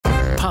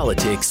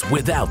Politics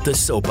without the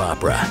soap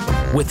opera,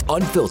 with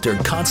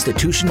unfiltered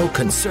constitutional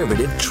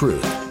conservative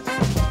truth.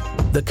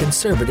 The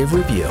Conservative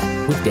Review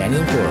with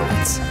Daniel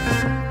Horowitz.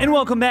 And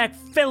welcome back,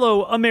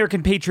 fellow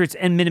American patriots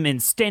and Minutemen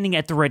standing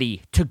at the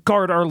ready to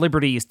guard our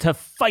liberties, to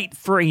fight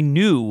for a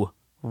new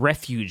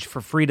refuge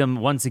for freedom.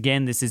 Once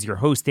again, this is your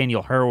host,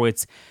 Daniel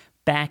Horowitz,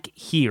 back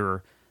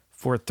here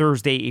for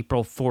Thursday,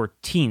 April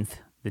 14th,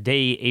 the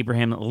day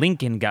Abraham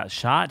Lincoln got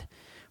shot. It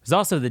was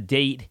also the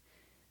date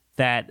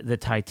that the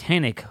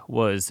Titanic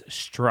was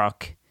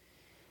struck.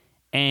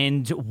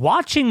 And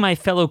watching my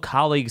fellow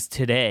colleagues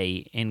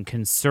today in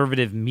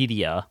conservative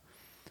media,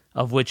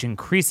 of which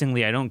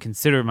increasingly I don't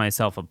consider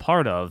myself a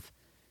part of,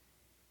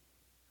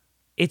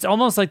 it's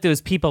almost like those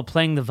people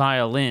playing the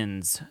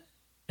violins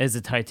as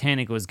the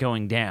Titanic was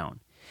going down.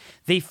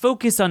 They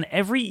focus on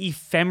every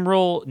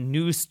ephemeral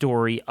news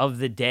story of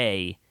the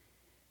day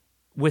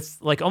with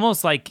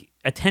almost like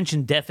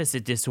attention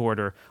deficit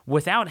disorder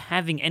without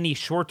having any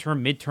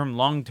short-term, mid-term,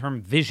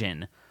 long-term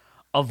vision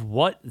of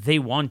what they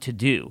want to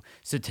do.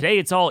 So today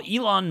it's all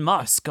Elon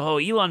Musk. Oh,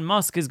 Elon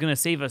Musk is going to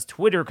save us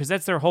Twitter because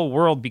that's their whole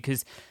world,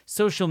 because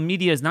social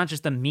media is not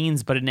just a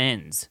means but an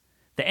ends.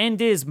 The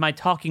end is my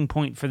talking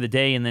point for the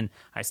day, and then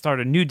I start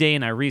a new day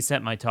and I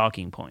reset my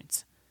talking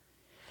points.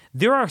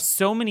 There are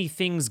so many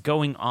things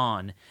going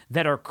on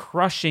that are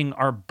crushing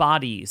our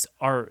bodies,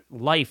 our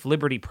life,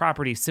 liberty,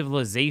 property,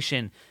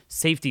 civilization,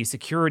 safety,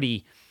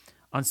 security,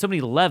 on so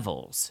many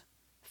levels.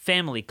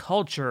 Family,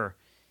 culture.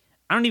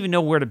 I don't even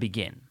know where to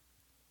begin.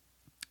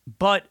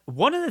 But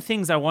one of the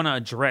things I want to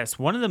address,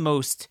 one of the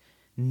most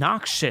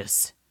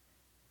noxious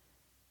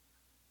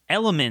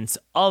elements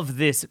of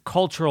this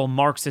cultural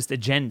Marxist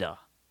agenda,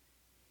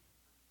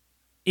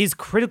 is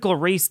critical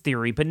race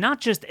theory, but not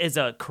just as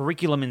a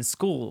curriculum in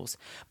schools,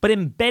 but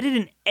embedded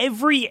in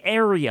every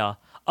area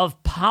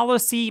of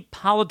policy,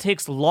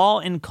 politics, law,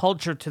 and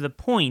culture, to the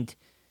point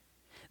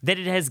that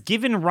it has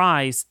given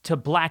rise to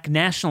black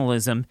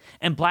nationalism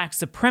and black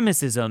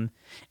supremacism,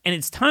 and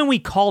it's time we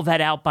call that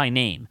out by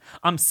name.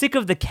 I'm sick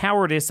of the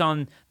cowardice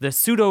on the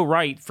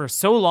pseudo-right for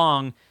so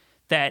long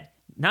that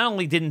not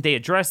only didn't they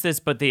address this,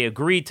 but they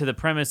agreed to the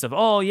premise of,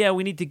 oh yeah,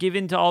 we need to give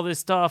in to all this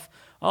stuff,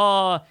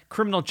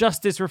 criminal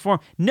justice reform.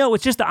 No,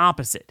 it's just the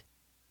opposite.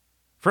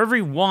 For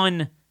every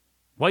one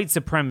white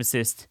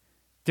supremacist,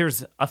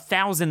 there's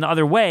 1,000 the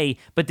other way,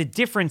 but the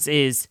difference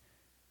is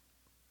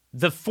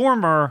the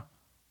former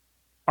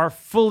are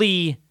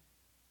fully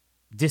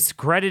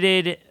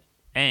discredited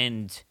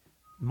and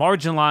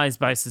marginalized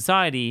by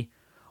society,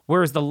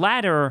 whereas the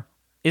latter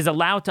is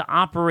allowed to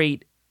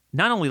operate,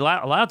 not only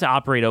allowed to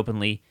operate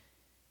openly,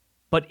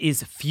 but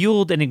is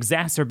fueled and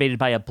exacerbated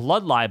by a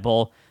blood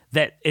libel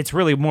that it's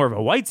really more of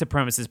a white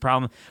supremacist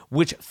problem,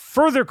 which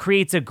further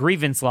creates a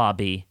grievance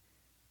lobby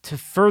to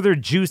further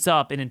juice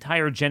up an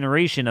entire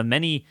generation of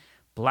many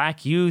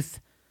black youth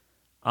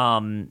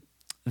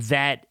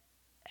that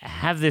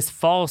have this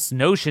false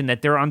notion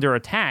that they're under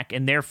attack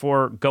and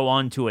therefore go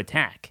on to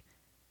attack.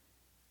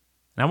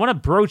 And I want to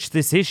broach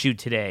this issue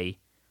today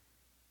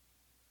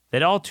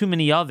that all too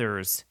many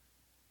others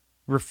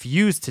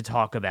refuse to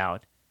talk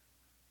about,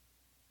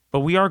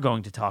 but we are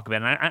going to talk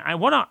about it. And I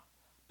want to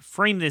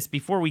frame this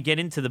before we get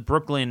into the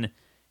Brooklyn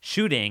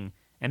shooting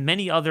and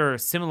many other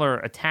similar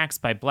attacks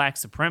by black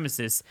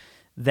supremacists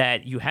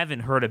that you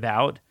haven't heard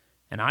about,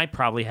 and I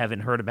probably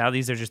haven't heard about.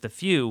 These are just a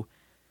few.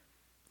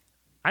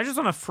 I just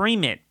want to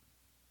frame it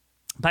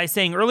by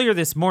saying earlier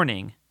this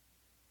morning,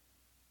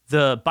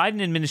 the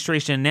Biden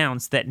administration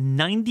announced that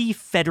 90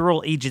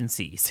 federal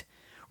agencies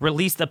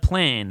released a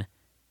plan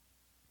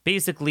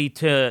basically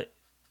to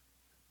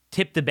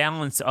tip the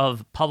balance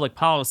of public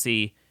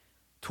policy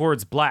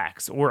towards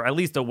blacks, or at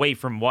least away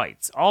from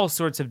whites, all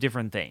sorts of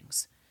different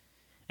things.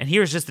 And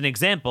here's just an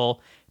example.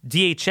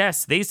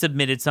 DHS, they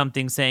submitted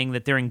something saying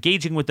that they're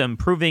engaging with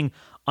improving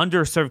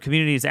underserved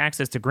communities'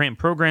 access to grant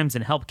programs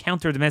and help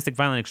counter domestic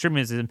violent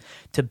extremism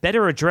to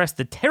better address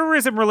the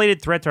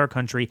terrorism-related threat to our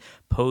country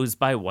posed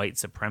by white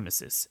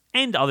supremacists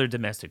and other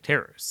domestic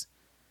terrorists.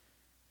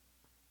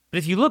 But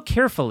if you look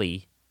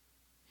carefully,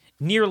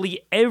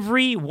 nearly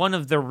every one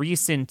of the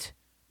recent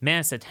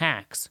mass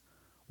attacks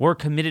were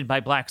committed by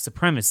black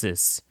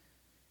supremacists.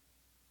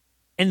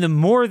 And the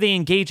more they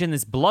engage in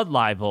this blood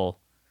libel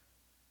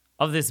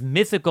of this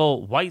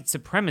mythical white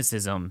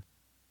supremacism,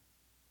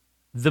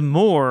 the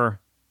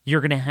more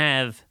you're going to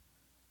have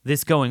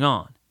this going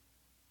on.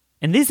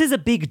 And this is a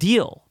big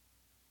deal.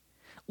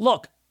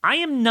 Look, I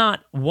am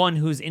not one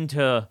who's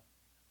into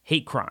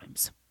hate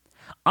crimes.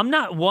 I'm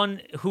not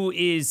one who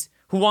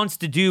wants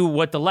to do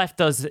what the left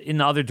does in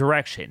the other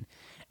direction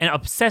and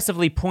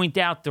obsessively point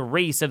out the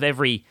race of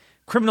every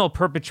criminal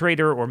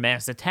perpetrator or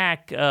mass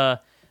attack, a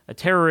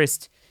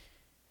terrorist,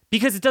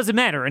 because it doesn't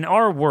matter. In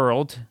our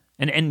world,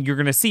 and you're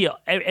going to see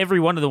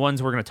every one of the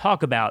ones we're going to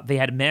talk about, they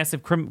had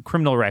massive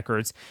criminal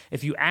records.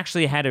 If you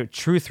actually had a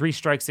true 3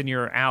 strikes and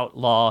you're out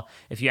law,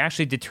 if you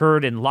actually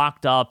deterred and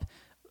locked up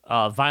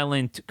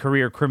violent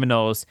career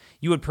criminals,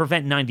 you would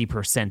prevent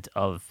 90%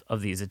 of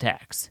these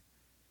attacks.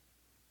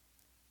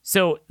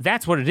 So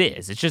that's what it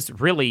is. It's just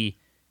really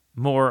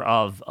more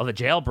of a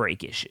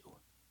jailbreak issue.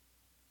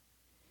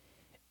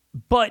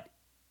 But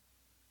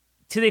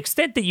to the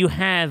extent that you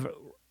have,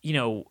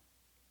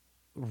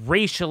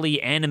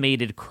 racially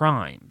animated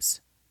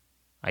crimes,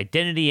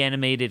 identity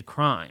animated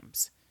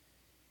crimes,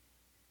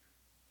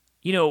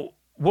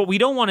 what we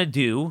don't want to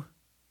do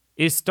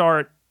is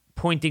start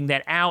pointing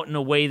that out in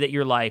a way that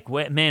you're like,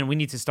 man, we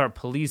need to start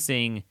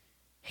policing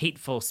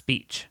hateful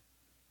speech,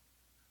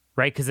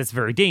 right? Because it's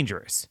very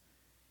dangerous.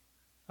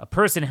 A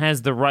person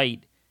has the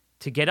right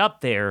to get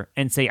up there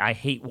and say, I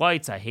hate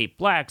whites, I hate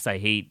blacks, I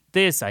hate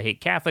this, I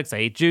hate Catholics, I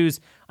hate Jews,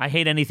 I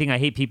hate anything, I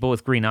hate people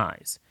with green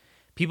eyes.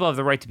 People have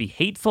the right to be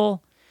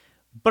hateful.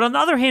 But on the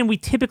other hand, we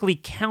typically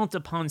count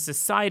upon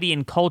society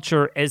and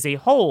culture as a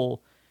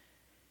whole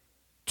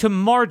to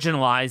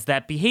marginalize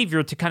that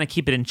behavior, to kind of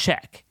keep it in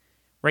check,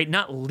 right?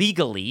 Not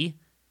legally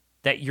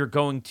that you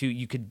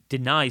could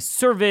deny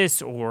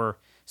service or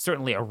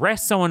certainly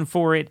arrest someone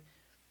for it.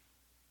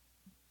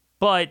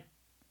 But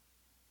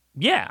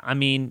yeah, I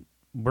mean,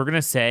 we're going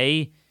to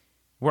say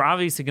we're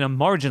obviously going to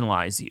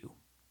marginalize you.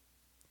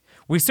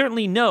 We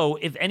certainly know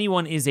if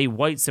anyone is a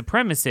white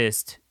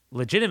supremacist,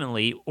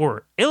 legitimately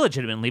or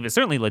illegitimately, but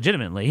certainly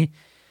legitimately,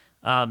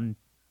 they're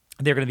going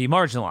to be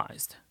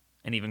marginalized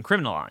and even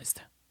criminalized.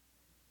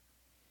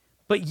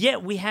 But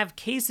yet we have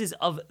cases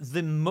of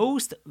the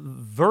most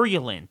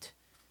virulent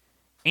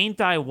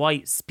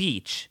anti-white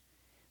speech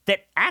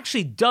that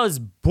actually does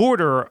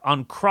border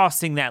on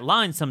crossing that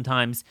line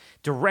sometimes,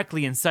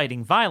 directly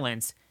inciting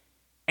violence,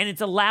 and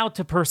it's allowed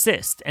to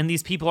persist, and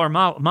these people are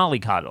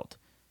mollycoddled.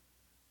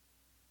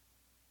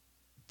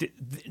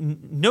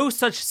 No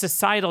such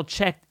societal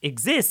check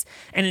exists,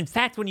 and in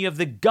fact, when you have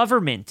the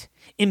government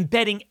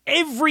embedding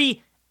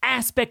every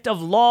aspect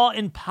of law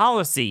and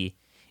policy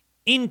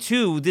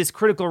into this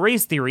critical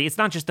race theory, it's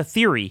not just a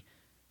theory,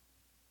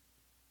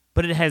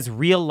 but it has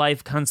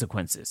real-life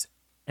consequences,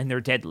 and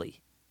they're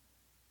deadly.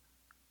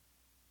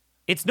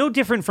 It's no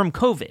different from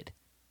COVID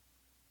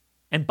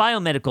and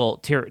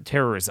biomedical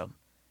terrorism.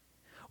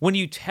 When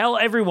you tell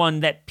everyone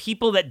that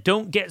people that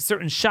don't get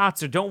certain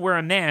shots or don't wear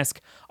a mask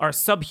are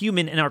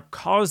subhuman and are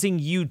causing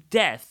you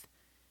death,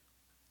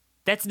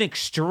 that's an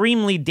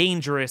extremely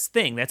dangerous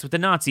thing. That's what the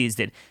Nazis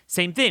did.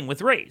 Same thing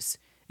with race.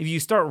 If you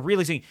start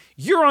really saying,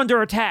 you're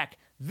under attack,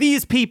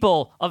 these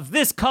people of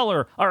this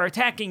color are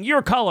attacking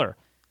your color,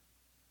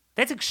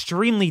 that's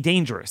extremely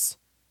dangerous.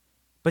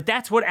 But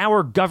that's what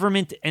our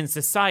government and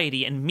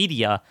society and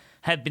media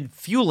have been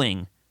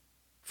fueling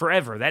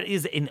forever. That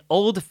is an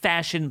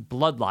old-fashioned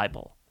blood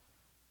libel.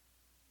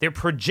 They're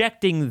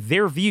projecting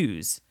their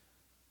views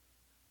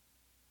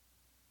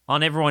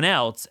on everyone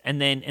else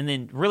and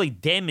then really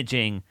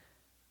damaging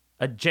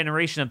a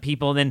generation of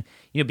people. And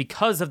then,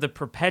 because of the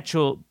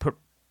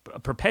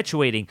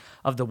perpetuating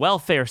of the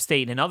welfare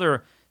state and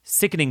other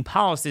sickening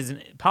policies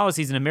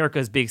in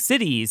America's big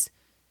cities.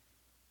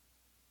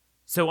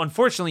 So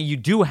unfortunately, you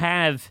do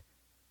have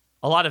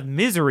a lot of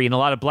misery in a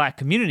lot of black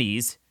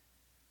communities.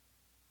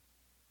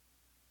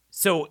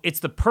 So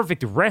it's the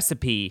perfect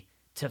recipe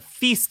to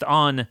feast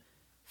on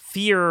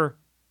fear,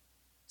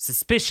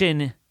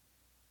 suspicion,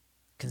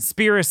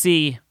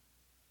 conspiracy,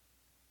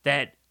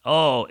 that,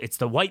 it's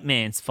the white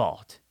man's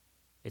fault.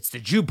 It's the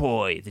Jew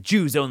boy. The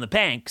Jews own the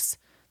banks.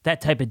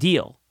 That type of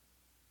deal.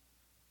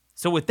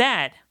 So with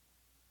that,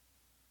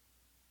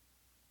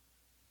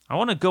 I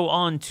want to go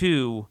on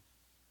to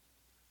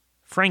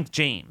Frank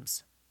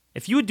James.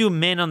 If you would do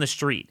Man on the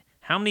Street,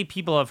 how many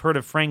people have heard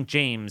of Frank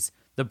James,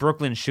 the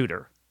Brooklyn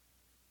shooter?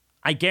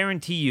 I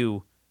guarantee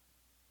you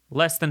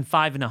less than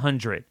 5 in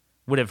 100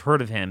 would have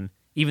heard of him,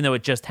 even though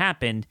it just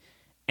happened,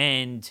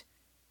 and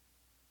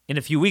in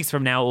a few weeks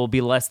from now, it will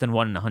be less than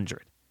 1 in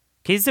 100.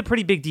 Okay, this is a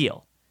pretty big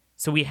deal.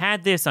 So we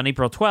had this on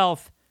April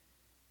 12th.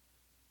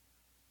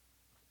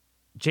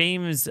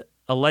 James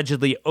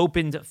allegedly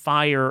opened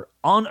fire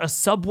on a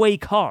subway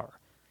car,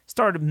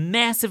 started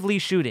massively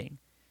shooting,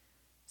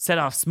 set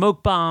off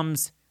smoke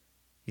bombs.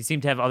 He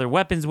seemed to have other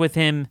weapons with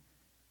him.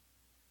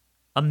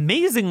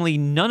 Amazingly,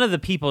 none of the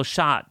people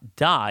shot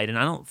died, and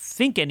I don't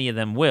think any of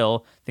them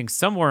will. I think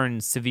some were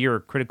in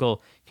severe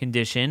critical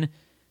condition.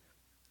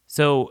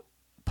 So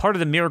part of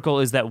the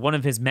miracle is that one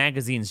of his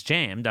magazines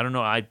jammed. I don't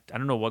know. I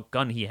don't know what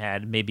gun he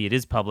had. Maybe it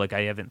is public.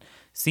 I haven't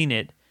seen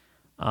it.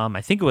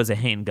 I think it was a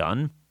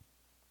handgun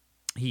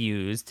he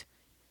used,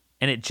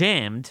 and it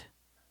jammed.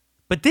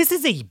 But this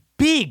is a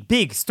big,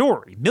 big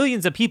story.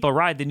 Millions of people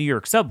ride the New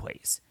York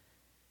subways,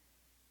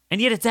 and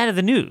yet it's out of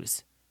the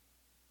news.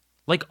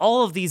 Like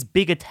all of these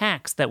big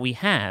attacks that we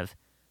have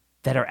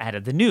that are out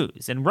of the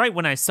news. And right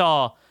when I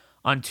saw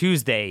on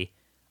Tuesday,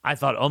 I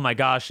thought, oh my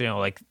gosh,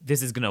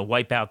 this is going to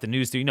wipe out the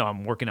news.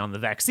 I'm working on the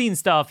vaccine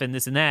stuff and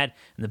this and that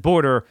and the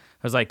border.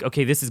 I was like,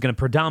 okay, this is going to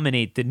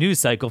predominate the news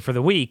cycle for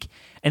the week.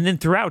 And then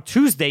throughout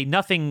Tuesday,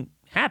 nothing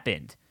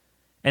happened.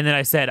 And then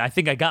I said, I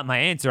think I got my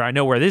answer. I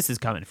know where this is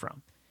coming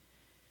from.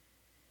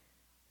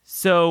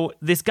 So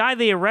this guy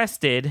they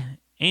arrested,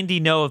 Andy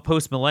Ngo of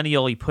Post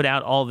Millennial, he put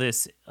out all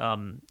these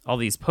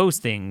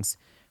postings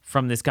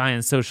from this guy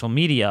on social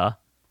media,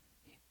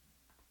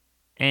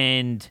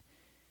 and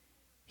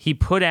he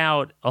put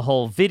out a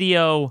whole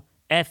video,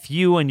 F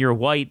you and your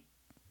white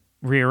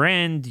rear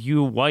end,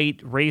 you white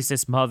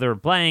racist mother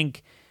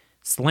blank,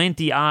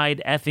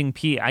 slanty-eyed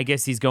effing I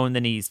guess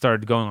then he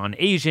started going on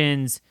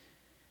Asians,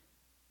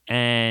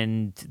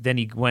 and then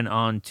he went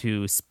on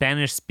to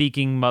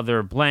Spanish-speaking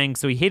mother blank,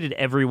 so he hated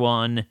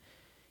everyone.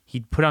 He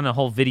put on a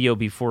whole video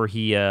before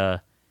he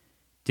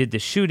did the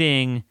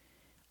shooting,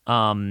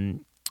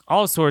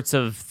 all sorts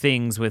of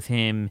things with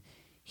him.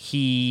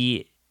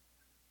 He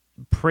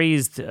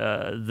praised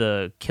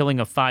the killing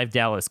of 5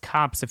 Dallas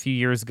cops a few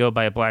years ago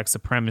by a black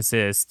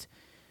supremacist.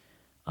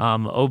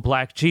 Oh,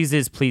 black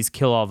Jesus, please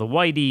kill all the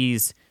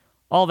whiteys.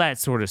 All that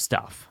sort of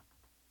stuff.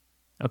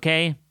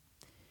 Okay?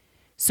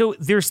 So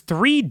there's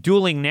 3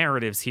 dueling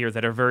narratives here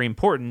that are very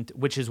important,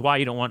 which is why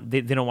they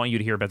don't want you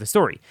to hear about the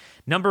story.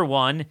 Number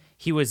 1,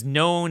 he was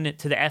known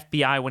to the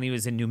FBI when he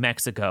was in New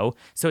Mexico.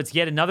 So it's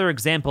yet another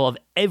example of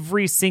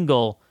every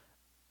single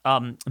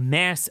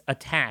mass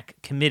attack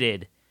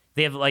committed.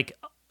 They have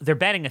they're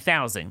batting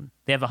 1,000.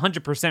 They have a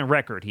 100%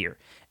 record here.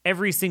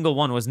 Every single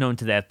one was known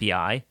to the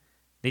FBI.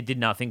 They did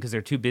nothing because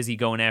they're too busy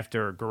going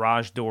after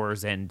garage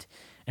doors and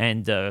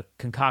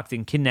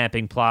concocting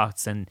kidnapping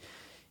plots and,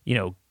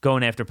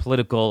 going after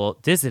political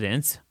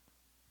dissidents.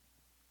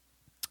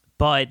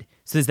 But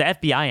so there's the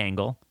FBI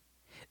angle.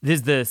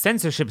 There's the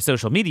censorship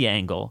social media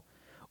angle,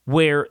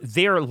 where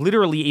they're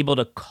literally able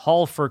to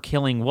call for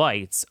killing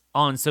whites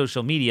on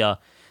social media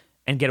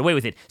and get away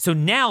with it. So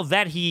now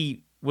that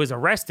he was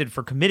arrested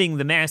for committing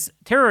the mass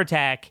terror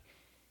attack,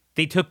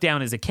 they took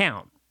down his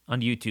account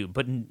on YouTube.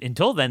 But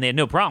until then, they had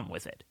no problem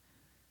with it.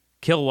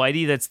 Kill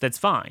Whitey, that's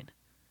fine.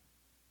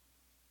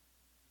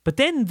 But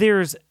then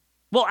there's,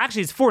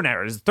 actually it's 4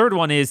 narratives. The third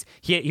one is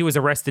he was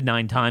arrested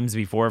 9 times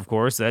before, of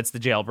course, so that's the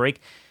jailbreak.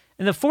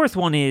 And the fourth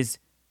one is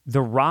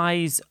the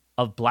rise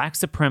of black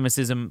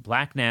supremacism,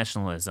 black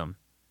nationalism.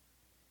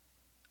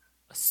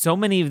 So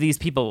many of these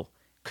people.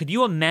 Could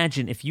you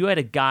imagine if you had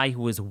a guy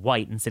who was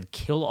white and said,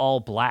 kill all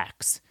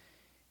blacks,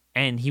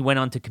 and he went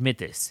on to commit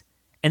this?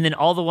 And then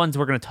all the ones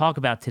we're going to talk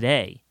about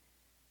today.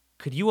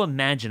 Could you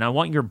imagine? I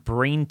want your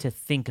brain to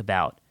think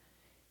about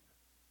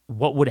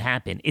what would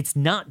happen. It's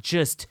not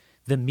just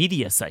the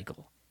media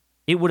cycle.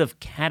 It would have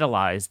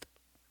catalyzed,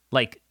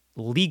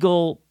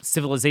 legal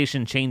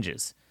civilization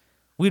changes.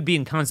 We'd be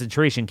in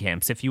concentration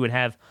camps if you would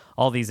have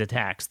all these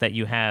attacks that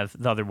you have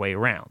the other way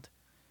around.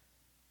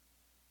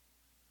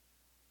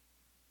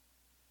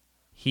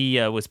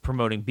 He was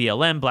promoting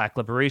BLM, Black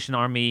Liberation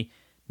Army,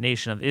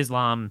 Nation of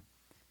Islam.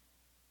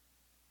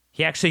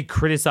 He actually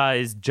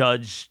criticized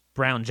Judge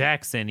Brown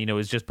Jackson,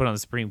 was just put on the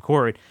Supreme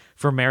Court,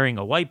 for marrying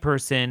a white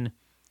person.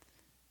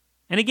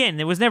 And again,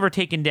 it was never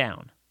taken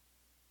down.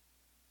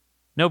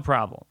 No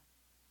problem.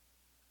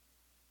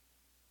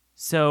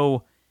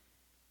 So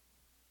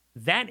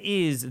that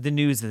is the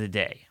news of the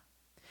day.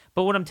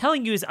 But what I'm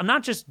telling you is I'm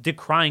not just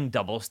decrying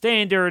double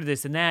standard,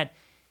 this and that.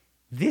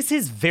 This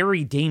is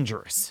very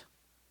dangerous.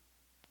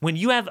 When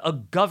you have a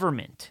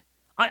government,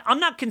 I'm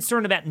not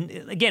concerned about,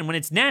 again, when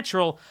it's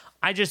natural,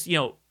 I just,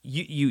 you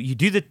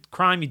do the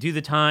crime, you do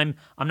the time.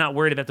 I'm not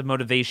worried about the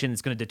motivation.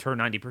 It's going to deter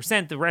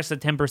 90%. The rest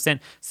of the 10%,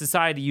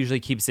 society usually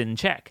keeps it in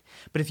check.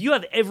 But if you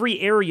have every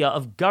area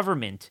of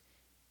government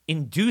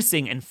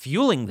inducing and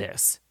fueling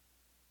this,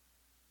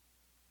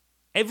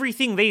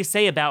 everything they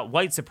say about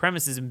white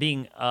supremacism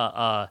being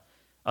a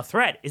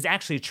threat is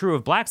actually true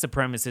of black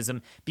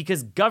supremacism,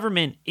 because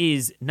government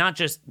is not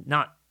just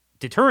not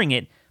deterring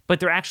it, but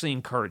they're actually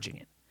encouraging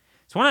it.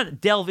 So I want to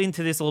delve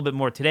into this a little bit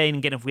more today. And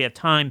again, if we have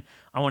time,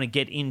 I want to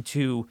get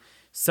into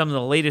some of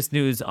the latest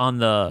news on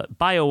the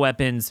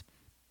bioweapons.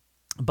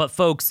 But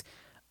folks,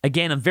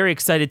 again, I'm very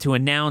excited to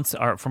announce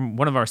from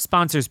one of our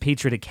sponsors,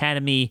 Patriot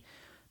Academy,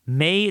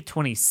 May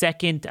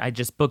 22nd. I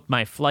just booked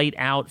my flight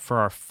out for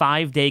our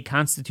 5-day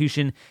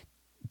Constitution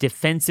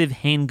defensive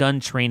handgun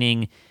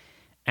training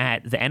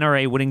at the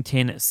NRA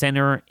Whittington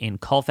Center in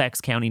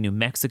Colfax County, New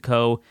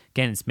Mexico.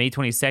 Again, it's May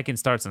 22nd,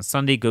 starts on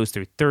Sunday, goes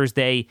through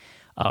Thursday.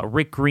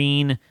 Rick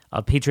Green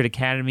of Patriot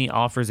Academy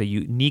offers a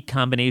unique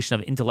combination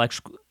of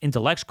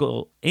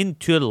intellectual,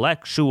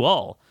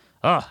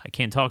 I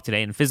can't talk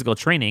today, and physical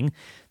training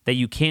that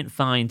you can't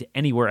find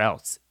anywhere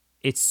else.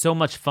 It's so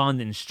much fun.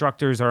 The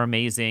instructors are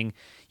amazing.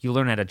 You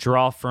learn how to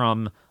draw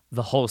from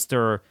the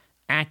holster,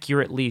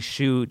 accurately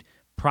shoot,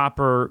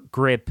 proper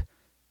grip,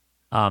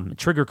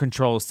 trigger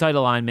control, sight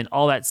alignment,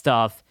 all that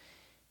stuff,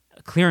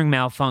 clearing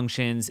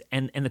malfunctions,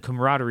 and the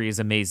camaraderie is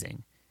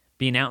amazing.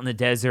 Being out in the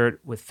desert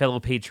with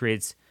fellow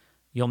patriots,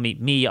 you'll meet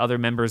me, other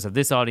members of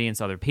this audience,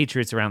 other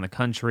patriots around the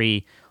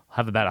country. We'll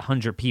have about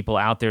 100 people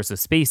out there, so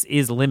space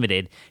is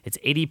limited. It's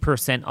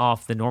 80%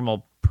 off the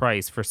normal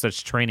price for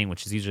such training,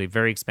 which is usually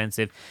very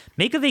expensive.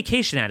 Make a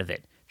vacation out of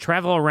it.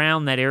 Travel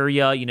around that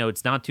area.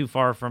 It's not too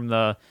far from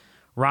the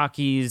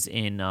Rockies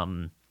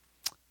in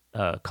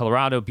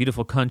Colorado,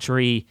 beautiful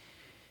country.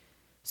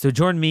 So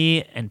join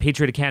me and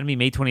Patriot Academy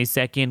May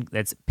 22nd.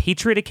 That's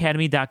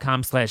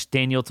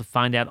patriotacademy.com/Daniel to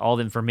find out all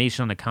the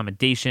information on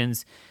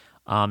accommodations.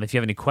 If you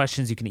have any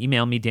questions, you can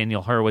email me,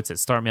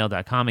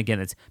 DanielHorowitz@startmail.com. Again,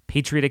 it's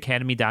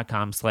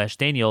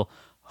patriotacademy.com/Daniel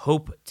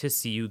Hope to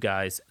see you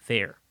guys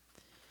there.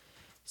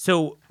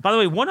 So, by the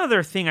way, one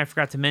other thing I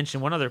forgot to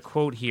mention, one other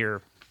quote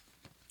here.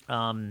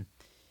 In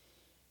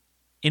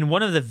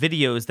one of the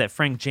videos that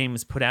Frank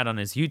James put out on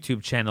his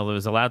YouTube channel that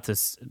was allowed to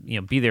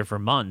be there for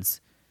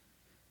months,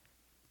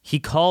 he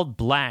called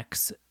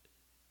blacks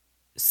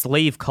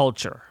slave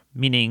culture,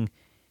 meaning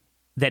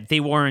that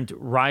they weren't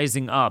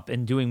rising up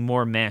and doing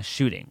more mass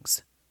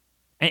shootings.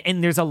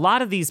 And there's a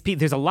lot of these people,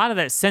 there's a lot of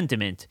that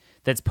sentiment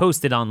that's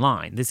posted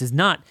online. This is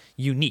not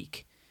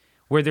unique,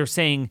 where they're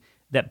saying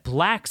that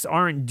blacks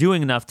aren't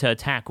doing enough to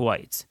attack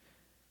whites.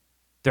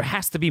 There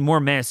has to be more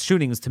mass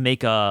shootings to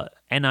make a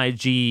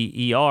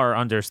NIGER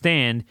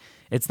understand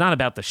it's not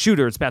about the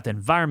shooter, it's about the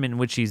environment in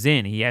which he's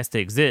in. He has to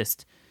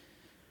exist.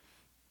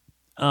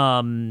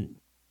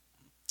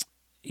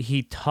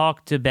 He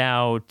talked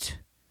about,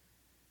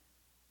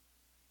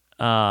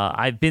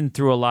 I've been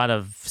through a lot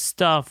of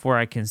stuff where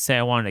I can say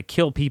I wanted to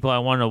kill people, I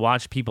wanted to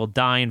watch people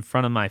die in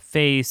front of my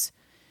face.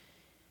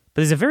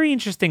 But there's a very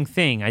interesting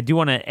thing. I do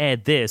want to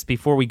add this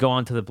before we go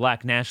on to the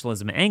black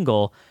nationalism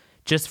angle,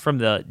 just from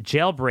the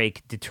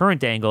jailbreak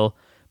deterrent angle.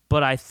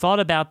 But I thought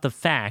about the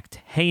fact,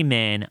 hey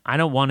man, I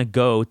don't want to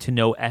go to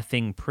no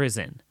effing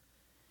prison.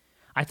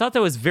 I thought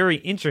that was very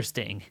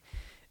interesting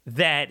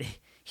that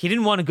he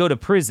didn't want to go to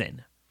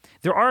prison.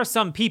 There are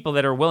some people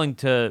that are willing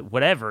to,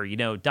 whatever,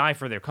 die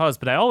for their cause.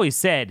 But I always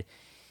said,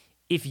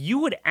 if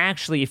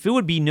it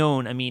would be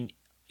known, I mean,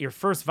 your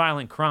first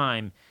violent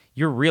crime,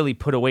 you're really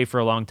put away for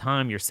a long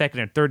time. Your second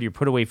or third, you're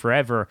put away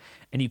forever.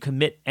 And you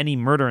commit any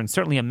murder, and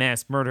certainly a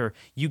mass murder,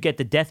 you get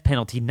the death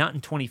penalty, not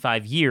in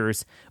 25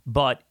 years,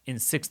 but in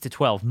 6 to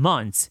 12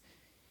 months.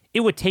 It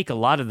would take a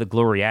lot of the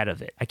glory out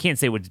of it. I can't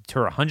say it would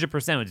deter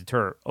 100%, it would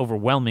deter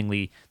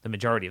overwhelmingly the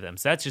majority of them.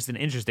 So that's just an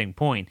interesting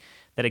point,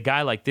 that a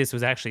guy like this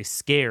was actually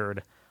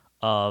scared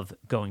of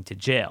going to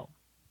jail.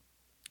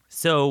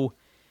 So,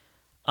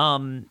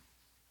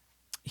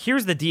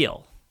 here's the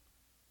deal.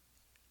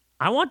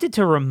 I wanted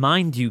to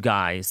remind you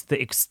guys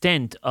the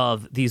extent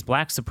of these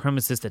black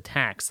supremacist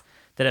attacks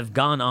that have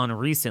gone on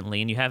recently,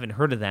 and you haven't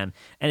heard of them.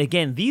 And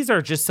again, these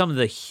are just some of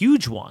the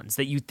huge ones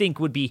that you think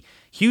would be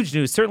huge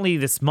news. Certainly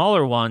the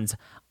smaller ones,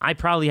 I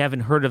probably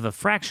haven't heard of a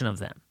fraction of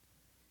them.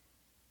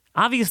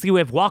 Obviously, we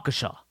have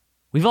Waukesha.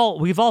 We've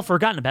all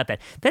forgotten about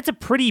that. That's a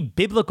pretty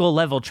biblical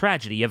level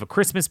tragedy. You have a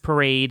Christmas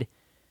parade,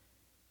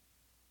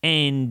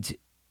 and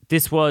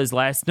this was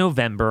last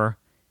November.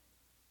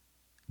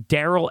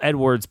 Daryl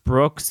Edwards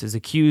Brooks is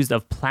accused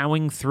of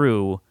plowing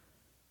through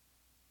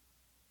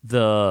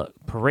the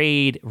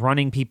parade,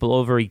 running people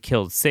over. He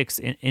killed 6,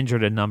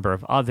 injured a number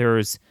of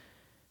others,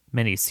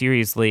 many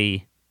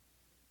seriously.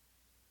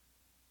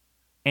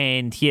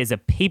 And he has a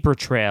paper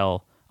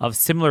trail of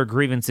similar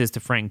grievances to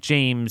Frank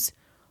James,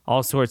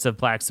 all sorts of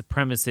black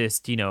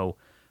supremacist,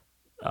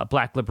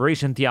 black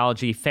liberation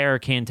theology,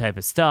 Farrakhan type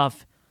of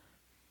stuff.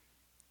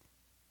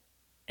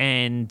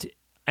 And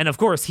of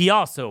course, he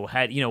also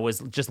had, was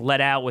just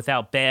let out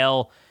without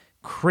bail.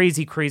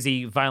 Crazy,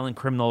 crazy violent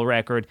criminal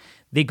record.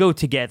 They go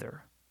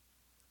together.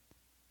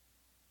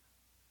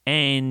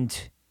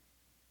 And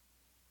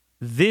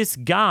this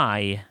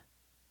guy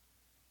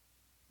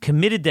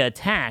committed the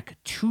attack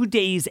 2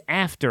 days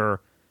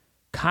after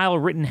Kyle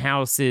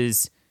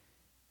Rittenhouse's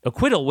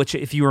acquittal, which,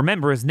 if you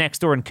remember, is next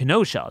door in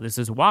Kenosha. This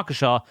is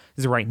Waukesha.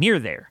 This is right near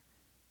there.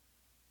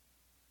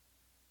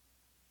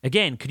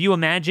 Again, could you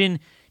imagine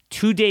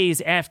 2 days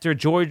after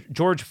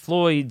George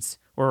Floyd's,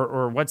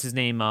 or what's his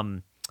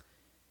name,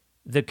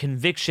 the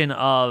conviction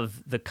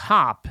of the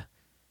cop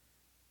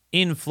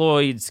in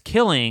Floyd's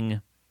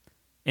killing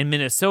in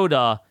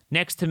Minnesota,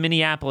 next to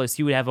Minneapolis,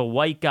 you would have a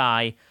white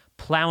guy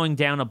plowing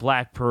down a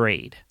black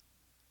parade.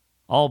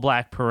 All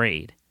black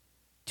parade.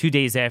 2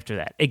 days after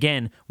that.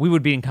 Again, we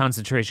would be in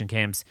concentration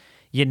camps.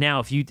 Yet now,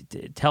 if you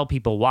tell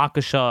people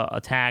Waukesha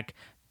attack,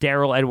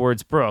 Daryl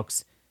Edwards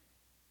Brooks,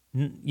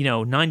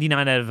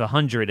 99 out of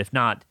 100, if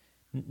not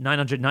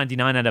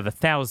 999 out of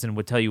 1,000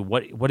 would tell you,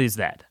 what is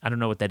that? I don't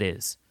know what that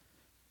is.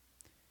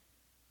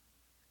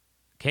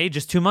 Okay,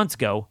 just 2 months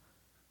ago,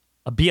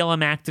 a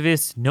BLM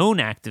activist, known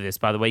activist,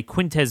 by the way,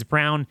 Quintez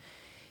Brown,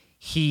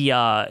 he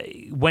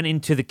went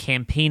into the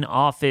campaign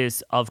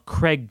office of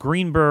Craig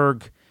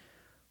Greenberg,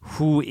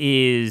 who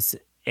is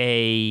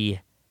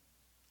a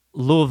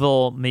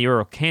Louisville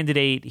mayoral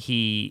candidate.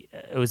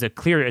 It was a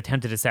clear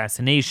attempted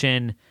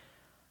assassination.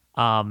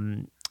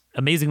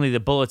 Amazingly,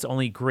 the bullets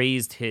only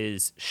grazed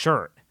his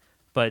shirt,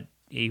 but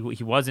he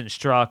wasn't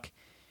struck.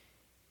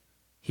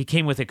 He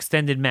came with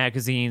extended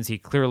magazines. He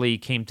clearly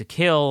came to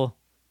kill.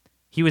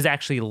 He was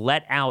actually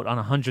let out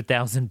on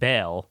 $100,000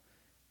 bail.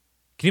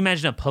 Can you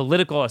imagine a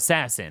political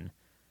assassin?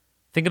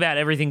 Think about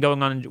everything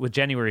going on with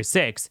January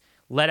 6th.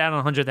 Let out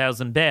on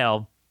 $100,000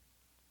 bail,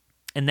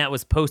 and that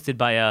was posted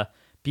by a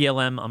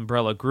BLM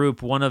umbrella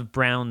group. One of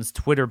Brown's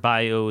Twitter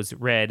bios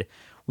read,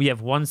 "We have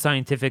one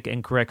scientific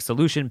and correct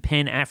solution,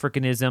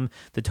 Pan-Africanism,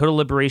 the total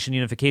liberation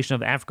unification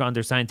of Africa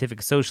under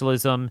scientific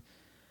socialism."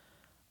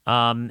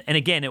 And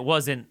again, it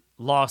wasn't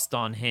lost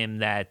on him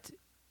that,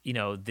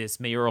 this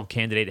mayoral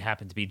candidate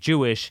happened to be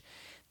Jewish.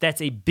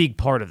 that's a big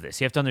part of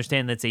this. You have to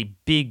understand that's a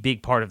big,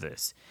 big part of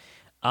this.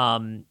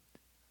 The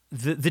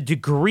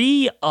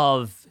degree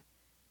of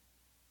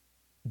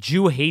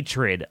Jew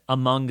hatred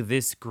among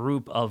this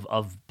group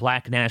of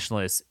black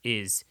nationalists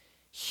is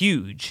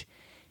huge.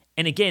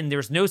 And again,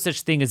 there's no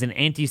such thing as an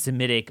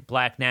anti-Semitic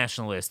black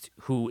nationalist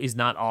who is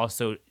not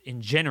also,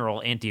 in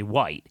general,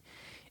 anti-white.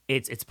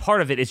 It's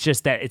part of it. It's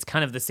just that it's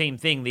kind of the same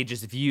thing. They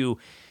just view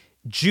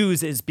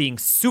Jews as being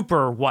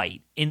super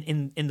white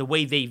in the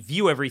way they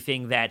view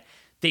everything, that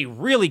they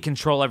really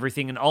control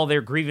everything and all their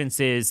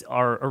grievances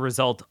are a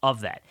result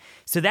of that.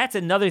 So that's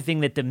another thing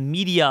that the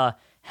media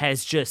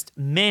has just,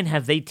 man,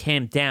 have they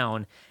tamped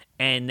down,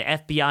 and the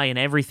FBI and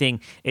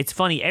everything. It's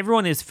funny,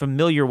 everyone is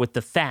familiar with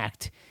the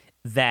fact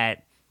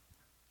that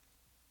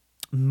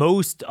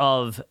most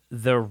of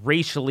the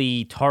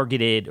racially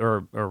targeted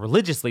or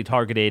religiously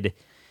targeted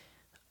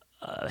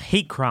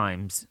hate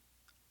crimes,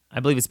 I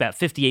believe it's about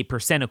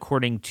 58%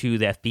 according to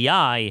the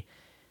FBI,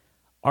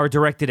 are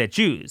directed at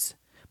Jews.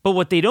 But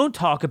what they don't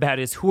talk about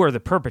is who are the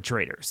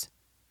perpetrators.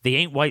 They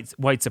ain't white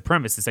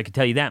supremacists, I can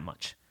tell you that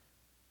much.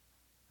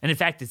 And in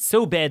fact, it's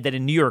so bad that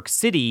in New York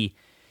City,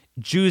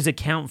 Jews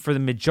account for the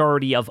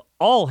majority of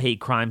all hate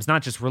crimes,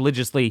 not just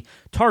religiously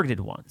targeted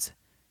ones.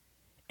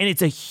 And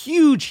it's a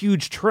huge,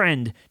 huge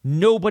trend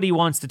nobody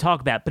wants to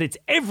talk about, but it's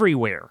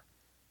everywhere.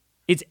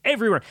 It's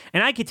everywhere.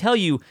 And I could tell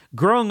you,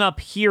 growing up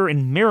here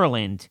in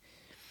Maryland,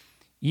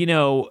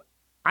 I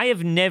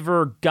have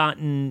never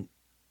gotten,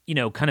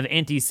 kind of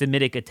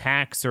anti-Semitic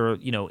attacks or,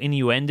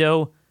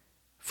 innuendo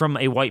from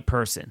a white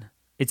person.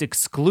 It's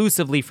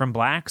exclusively from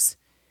blacks,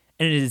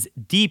 and it is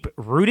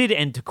deep-rooted.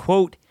 And to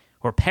quote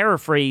or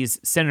paraphrase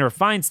former Senator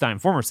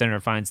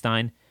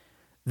Feinstein,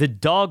 the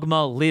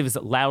dogma lives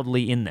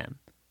loudly in them.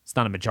 It's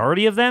not a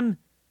majority of them,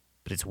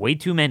 but it's way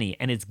too many,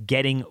 and it's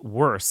getting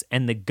worse.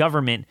 And the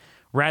government,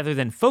 rather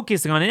than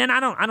focusing on it, and I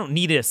don't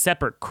need a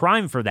separate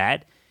crime for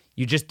that.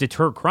 You just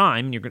deter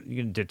crime, you're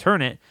going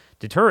to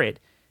deter it,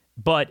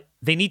 but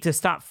they need to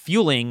stop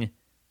fueling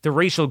the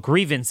racial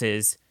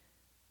grievances,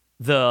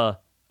 the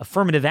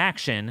affirmative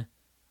action,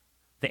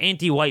 the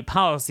anti-white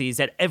policies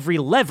at every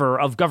lever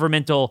of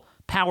governmental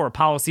power,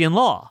 policy, and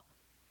law.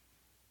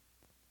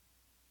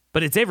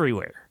 But it's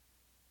everywhere.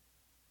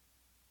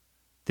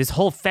 This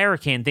whole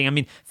Farrakhan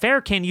thing,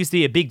 Farrakhan used to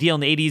be a big deal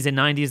in the 80s and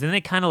 90s, and then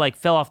it kind of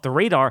fell off the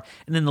radar,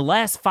 and then the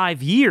last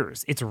 5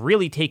 years, it's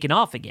really taken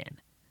off again.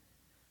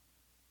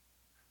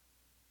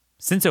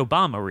 Since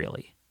Obama,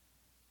 really.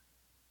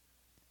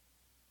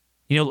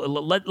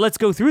 Let's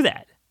go through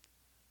that.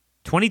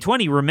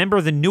 2020, remember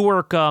the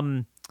Newark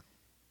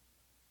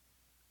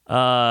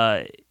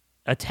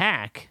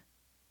attack?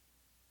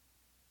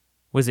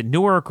 Was it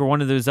Newark or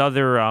one of those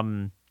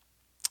other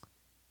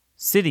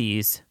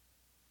cities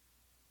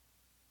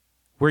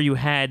where you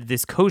had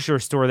this kosher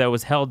store that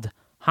was held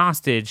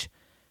hostage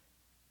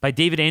by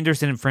David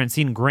Anderson and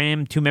Francine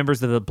Graham, two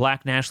members of the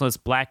Black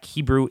Nationalist Black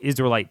Hebrew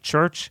Israelite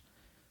Church?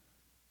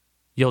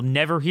 You'll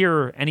never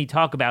hear any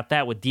talk about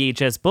that with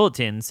DHS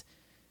bulletins.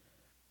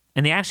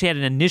 And they actually had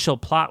an initial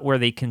plot where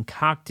they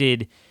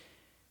concocted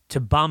to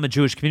bomb a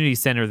Jewish community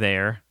center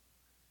there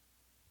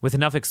with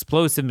enough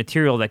explosive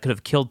material that could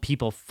have killed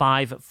people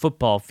 5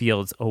 football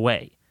fields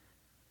away.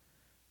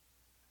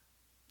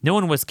 No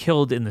one was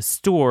killed in the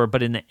store,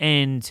 but in the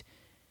end,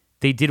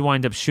 they did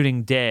wind up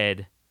shooting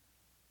dead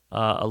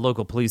a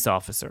local police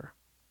officer.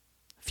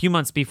 A few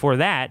months before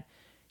that,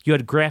 you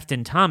had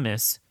Grafton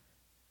Thomas,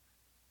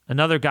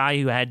 another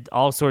guy who had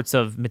all sorts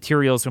of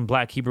materials from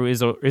Black Hebrew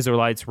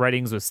Israelites,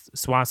 writings with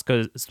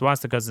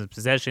swastikas in his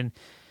possession.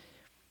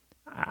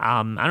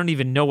 I don't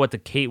even know what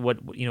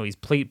he's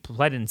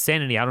pled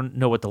insanity. I don't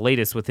know what the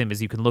latest with him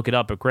is. You can look it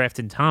up. But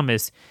Grafton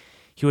Thomas,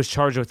 he was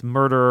charged with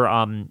murder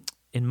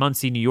in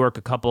Muncie, New York,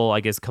 a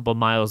couple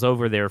miles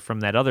over there from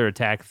that other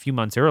attack a few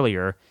months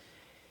earlier.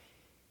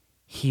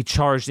 He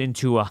charged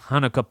into a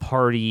Hanukkah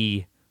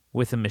party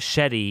with a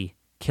machete,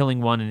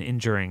 killing one and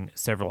injuring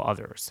several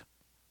others.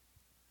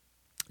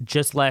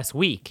 Just last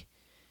week,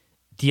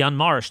 Dion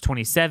Marsh,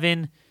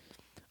 27,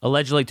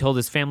 allegedly told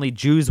his family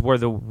Jews were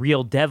the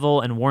real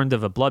devil and warned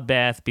of a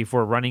bloodbath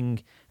before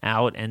running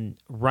out and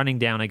running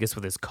down,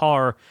 with his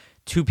car,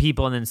 2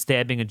 people, and then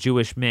stabbing a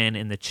Jewish man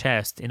in the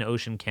chest in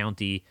Ocean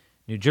County,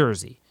 New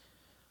Jersey.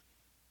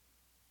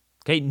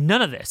 Okay,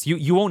 none of this.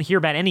 You won't hear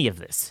about any of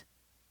this.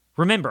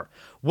 Remember,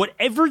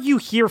 whatever you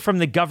hear from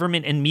the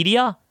government and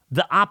media,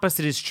 the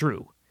opposite is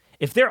true.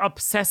 If they're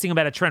obsessing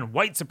about a trend,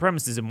 white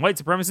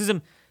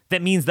supremacism,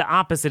 that means the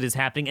opposite is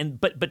happening.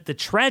 But the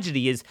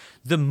tragedy is,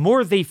 the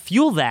more they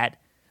fuel that,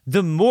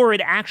 the more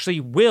it actually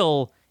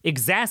will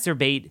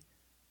exacerbate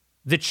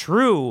the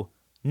true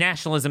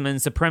nationalism and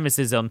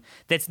supremacism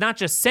that's not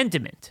just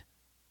sentiment.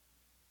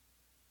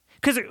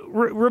 Because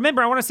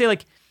remember, I want to say,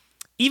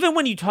 even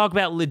when you talk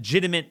about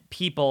legitimate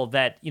people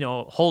that,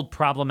 hold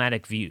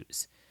problematic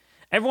views,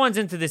 everyone's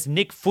into this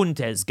Nick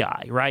Fuentes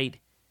guy, right?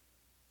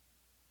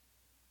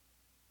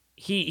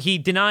 He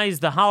denies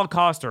the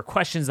Holocaust or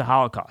questions the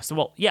Holocaust.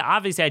 Well, yeah,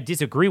 obviously I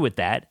disagree with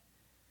that.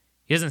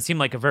 He doesn't seem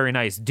like a very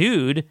nice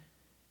dude.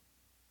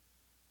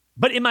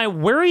 But am I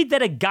worried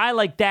that a guy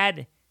like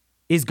that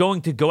is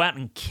going to go out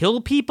and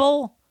kill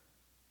people?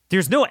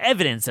 There's no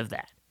evidence of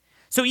that.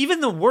 So even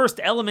the worst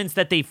elements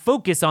that they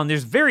focus on,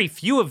 there's very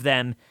few of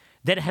them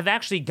that have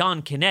actually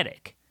gone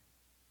kinetic.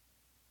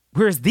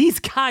 Whereas these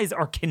guys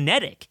are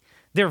kinetic.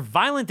 They're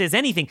violent as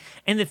anything.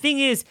 And the thing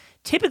is,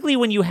 typically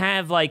when you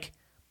have like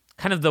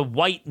kind of the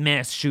white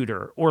mass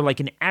shooter or like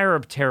an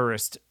Arab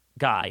terrorist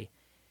guy,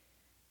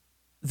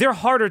 they're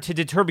harder to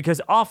deter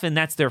because often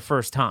that's their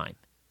first time.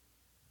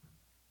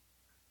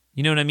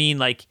 You know what I mean?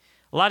 Like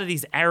a lot of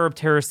these Arab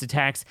terrorist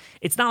attacks,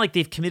 it's not like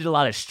they've committed a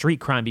lot of street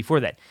crime before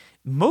that.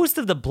 Most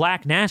of the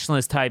black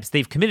nationalist types,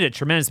 they've committed a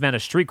tremendous amount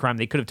of street crime.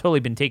 They could have totally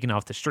been taken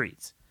off the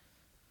streets.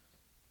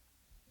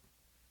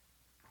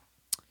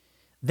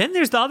 Then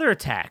there's the other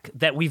attack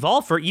that we've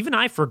all, even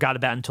I forgot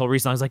about until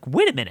recently. I was like,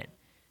 wait a minute.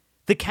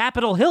 The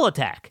Capitol Hill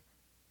attack.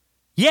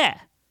 Yeah.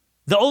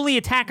 The only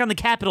attack on the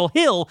Capitol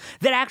Hill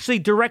that actually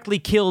directly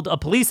killed a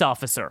police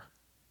officer.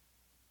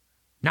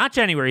 Not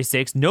January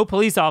 6th. No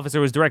police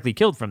officer was directly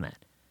killed from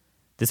that,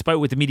 despite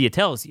what the media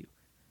tells you.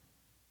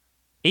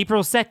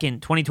 April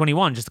 2nd,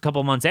 2021, just a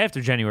couple months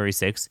after January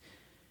 6th,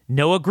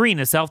 Noah Green,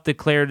 a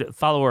self-declared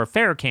follower of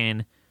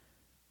Farrakhan,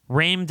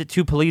 rammed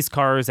two police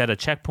cars at a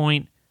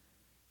checkpoint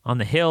on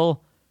the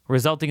Hill,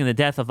 resulting in the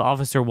death of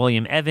Officer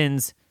William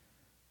Evans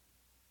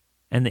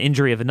and the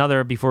injury of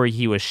another before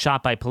he was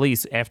shot by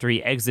police after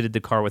he exited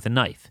the car with a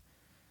knife.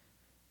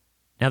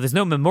 Now, there's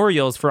no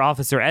memorials for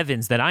Officer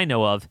Evans that I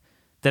know of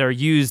that are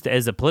used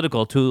as a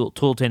political tool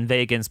to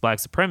inveigh against black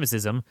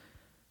supremacism,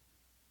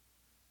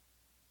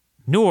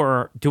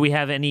 nor do we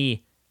have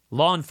any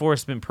law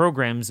enforcement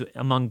programs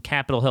among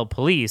Capitol Hill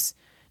police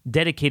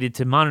dedicated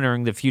to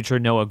monitoring the future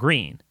Noah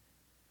Green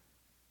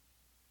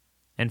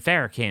and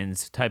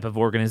Farrakhan's type of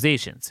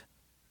organizations.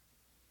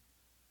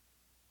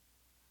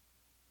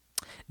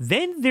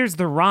 Then there's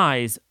the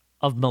rise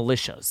of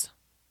militias.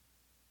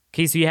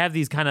 Okay, so you have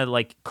these kind of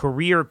like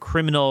career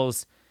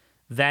criminals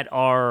that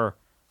are,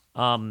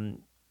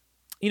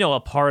 a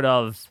part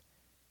of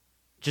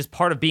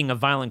being a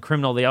violent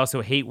criminal. They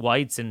also hate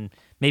whites and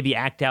maybe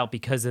act out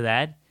because of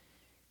that.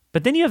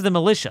 But then you have the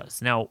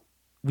militias. Now,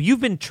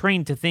 you've been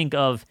trained to think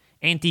of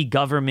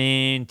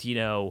anti-government,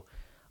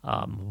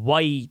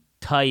 white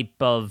type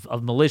of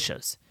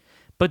militias.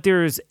 But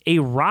there's a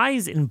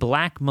rise in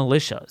black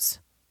militias.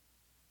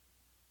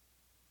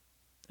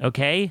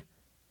 Okay?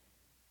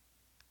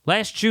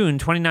 Last June,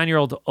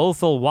 29-year-old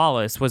Othel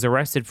Wallace was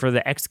arrested for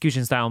the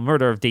execution-style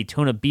murder of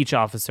Daytona Beach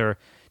officer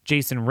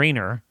Jason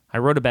Rayner. I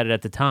wrote about it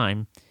at the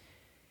time.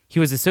 He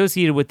was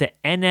associated with the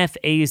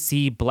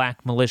NFAC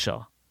Black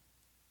Militia.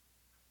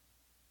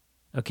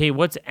 Okay,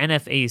 what's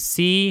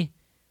NFAC?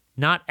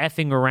 Not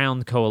Effing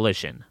Around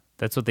Coalition.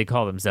 That's what they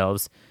call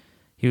themselves.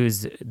 He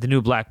was the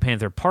new Black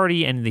Panther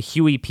Party and the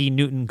Huey P.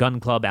 Newton Gun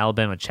Club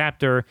Alabama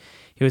chapter.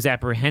 He was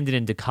apprehended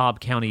in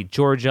DeKalb County,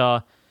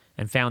 Georgia,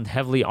 and found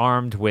heavily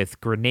armed with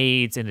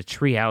grenades in a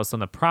treehouse on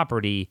the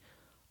property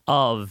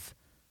of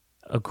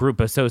a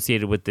group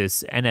associated with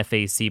this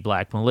NFAC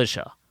Black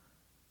Militia.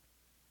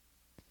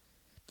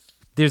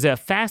 There's a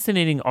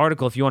fascinating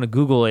article, if you want to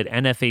Google it,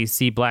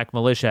 NFAC Black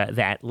Militia,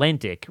 The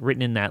Atlantic,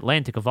 written in The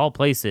Atlantic of all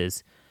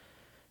places.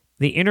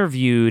 They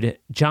interviewed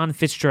John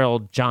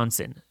Fitzgerald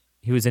Johnson.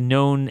 He was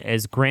known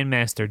as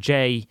Grandmaster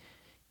J.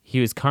 He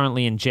was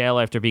currently in jail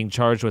after being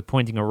charged with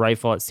pointing a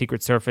rifle at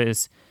Secret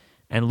Service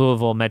and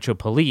Louisville Metro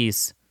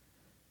Police.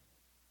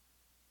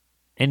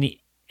 And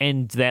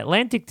The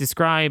Atlantic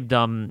described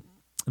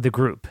the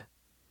group.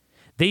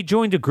 They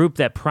joined a group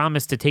that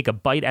promised to take a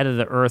bite out of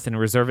the earth and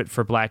reserve it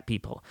for black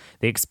people.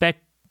 They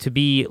expect to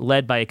be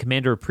led by a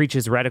commander who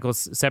preaches radical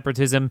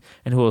separatism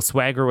and who will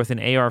swagger with an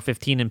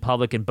AR-15 in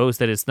public and boast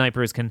that his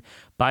snipers can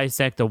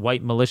bisect a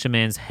white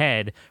militiaman's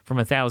head from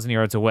 1,000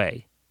 yards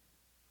away.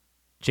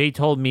 Jay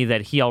told me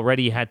that he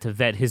already had to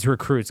vet his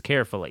recruits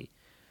carefully.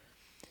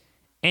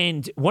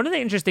 And one of the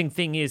interesting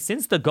things is,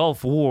 since the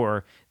Gulf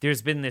War,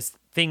 there's been this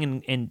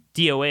thing in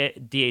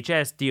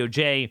DHS,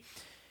 DOJ,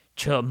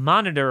 to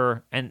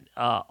monitor and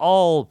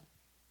all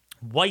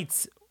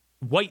white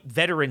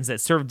veterans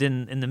that served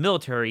in the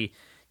military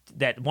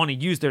that want to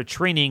use their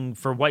training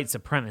for white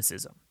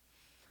supremacism.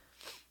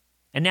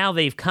 And now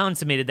they've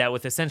consummated that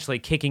with essentially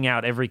kicking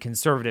out every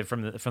conservative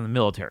from the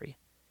military.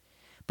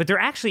 But there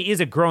actually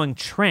is a growing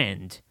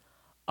trend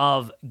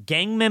of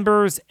gang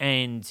members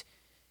and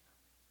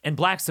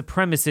black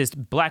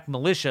supremacist, black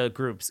militia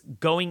groups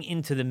going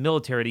into the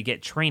military to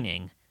get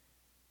training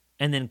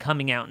and then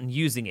coming out and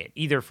using it,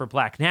 either for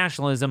black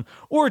nationalism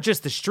or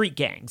just the street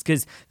gangs.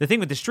 Because the thing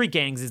with the street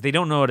gangs is they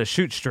don't know how to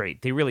shoot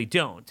straight. They really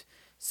don't.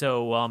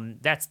 So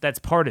that's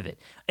part of it.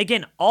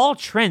 Again, all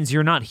trends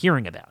you're not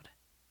hearing about.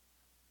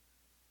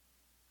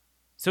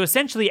 So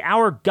essentially,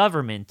 our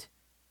government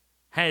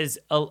has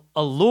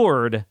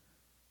allured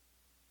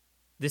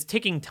this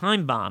ticking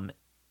time bomb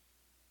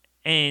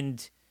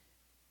and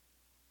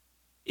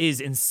is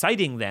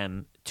inciting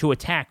them to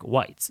attack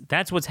whites.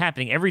 That's what's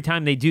happening every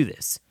time they do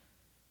this.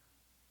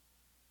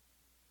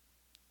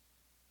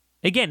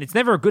 Again, it's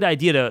never a good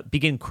idea to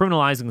begin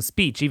criminalizing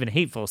speech, even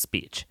hateful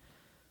speech.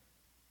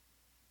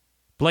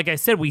 But like I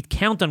said, we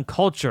count on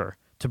culture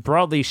to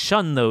broadly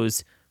shun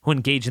those who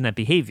engage in that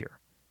behavior.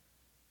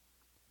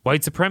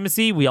 White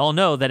supremacy, we all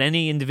know that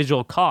any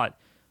individual caught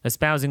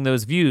espousing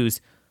those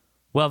views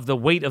will have the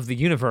weight of the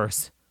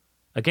universe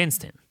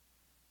against him.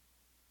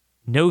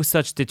 No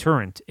such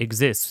deterrent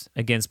exists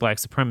against black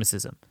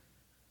supremacism.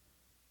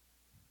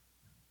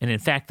 And in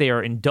fact, they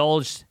are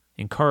indulged,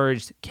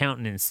 encouraged,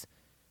 countenanced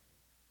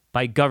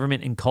by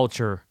government and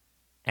culture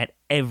at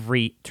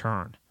every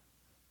turn.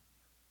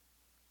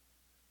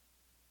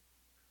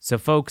 So,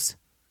 folks,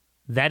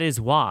 that is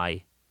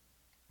why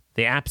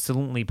they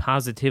absolutely,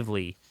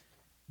 positively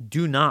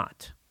do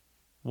not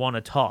want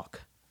to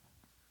talk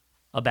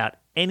about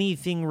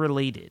anything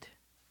related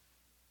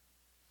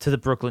to the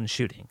Brooklyn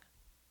shooting.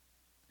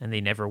 And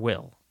they never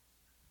will.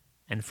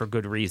 And for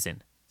good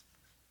reason.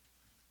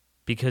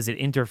 Because it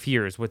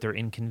interferes with their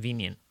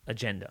inconvenient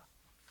agenda.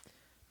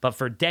 But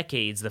for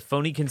decades, the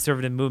phony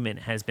conservative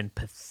movement has been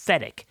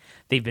pathetic.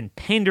 They've been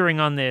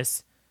pandering on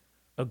this,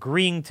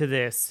 agreeing to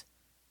this.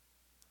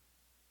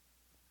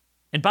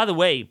 And by the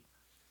way,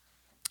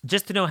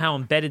 just to know how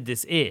embedded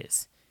this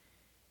is,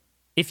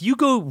 if you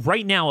go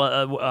right now,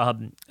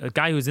 a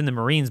guy who's in the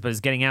Marines but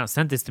is getting out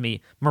sent this to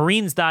me,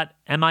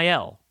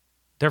 marines.mil,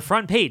 their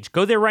front page,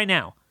 go there right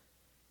now.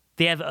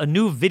 They have a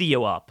new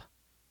video up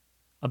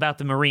about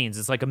the Marines.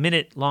 It's like a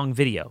minute-long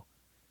video.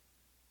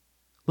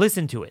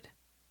 Listen to it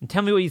and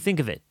tell me what you think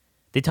of it.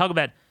 They talk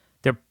about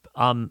their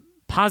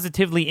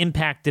positively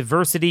impact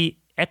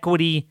diversity,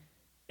 equity,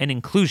 and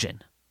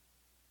inclusion.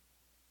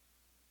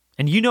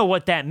 And you know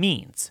what that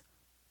means.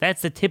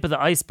 That's the tip of the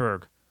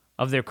iceberg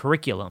of their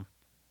curriculum.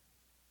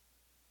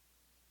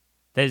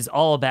 That is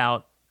all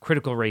about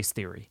critical race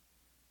theory,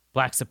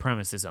 black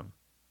supremacism,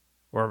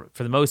 or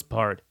for the most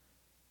part,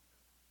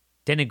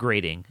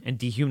 denigrating and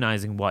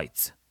dehumanizing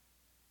whites.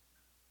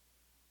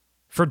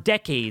 For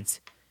decades,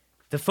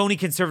 the phony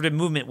conservative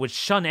movement would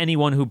shun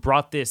anyone who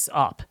brought this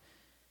up,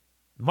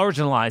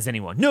 marginalize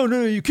anyone. No,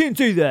 you can't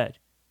say that.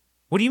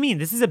 What do you mean?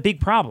 This is a big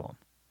problem.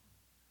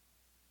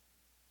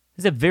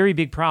 This is a very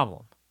big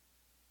problem.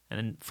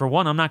 And for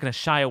one, I'm not going to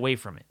shy away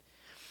from it.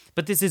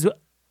 But this is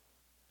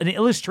an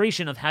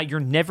illustration of how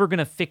you're never going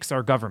to fix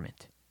our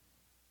government.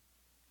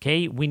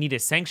 Okay? We need a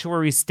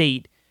sanctuary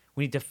state.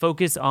 We need to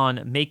focus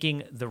on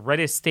making the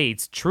reddest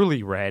states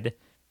truly red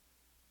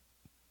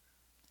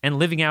and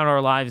living out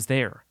our lives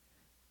there.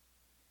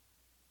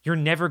 You're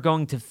never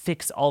going to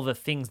fix all the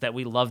things that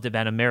we loved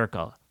about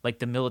America, like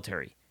the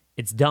military.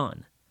 It's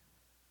done.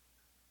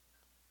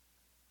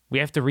 We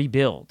have to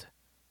rebuild.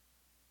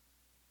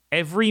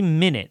 Every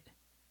minute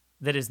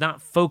that is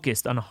not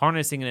focused on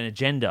harnessing an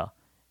agenda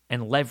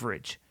and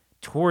leverage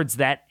towards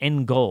that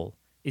end goal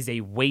is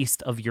a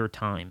waste of your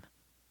time.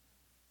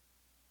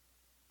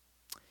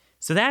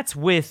 So that's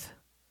with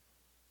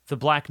the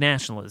black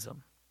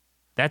nationalism.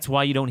 That's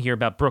why you don't hear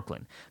about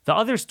Brooklyn. The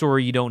other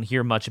story you don't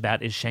hear much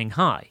about is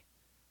Shanghai.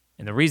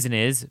 And the reason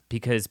is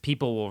because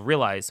people will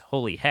realize,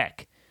 holy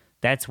heck,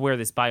 that's where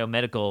this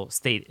biomedical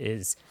state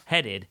is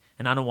headed,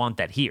 and I don't want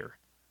that here.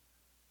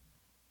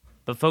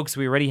 But folks,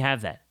 we already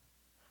have that.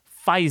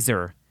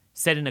 Pfizer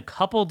said in a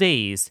couple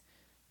days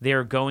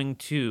they're going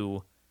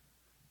to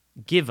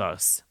give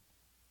us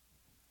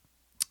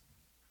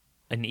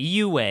an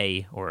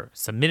EUA, or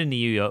submit an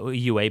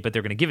EUA, but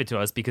they're going to give it to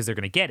us because they're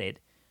going to get it,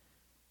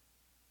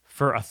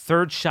 for a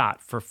third shot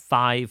for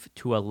 5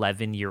 to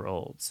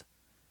 11-year-olds.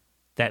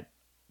 That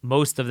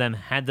most of them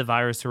had the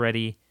virus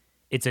already.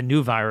 It's a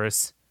new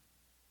virus.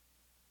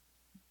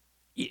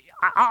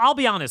 I'll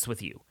be honest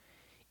with you.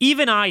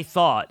 Even I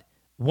thought,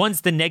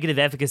 once the negative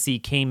efficacy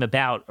came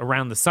about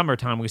around the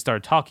summertime, we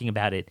started talking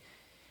about it,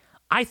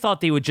 I thought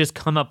they would just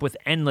come up with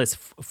endless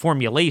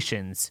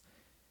formulations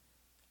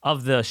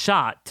of the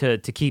shot to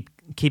keep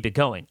it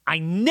going. I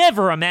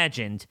never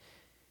imagined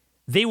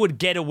they would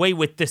get away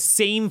with the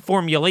same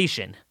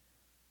formulation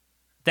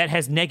that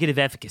has negative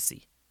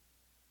efficacy.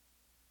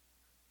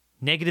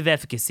 Negative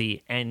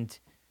efficacy, and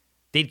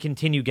they'd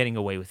continue getting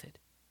away with it.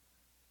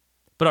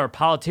 But our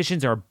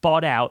politicians are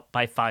bought out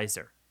by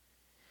Pfizer.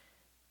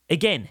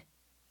 Again,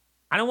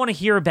 I don't want to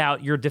hear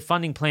about your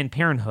defunding Planned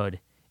Parenthood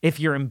if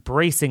you're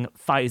embracing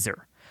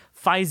Pfizer.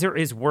 Pfizer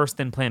is worse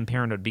than Planned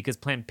Parenthood because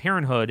Planned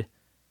Parenthood,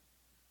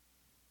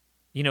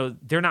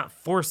 they're not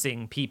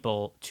forcing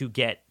people to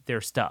get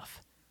their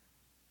stuff.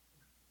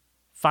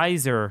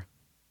 Pfizer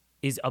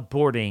is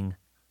aborting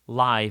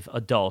live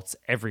adults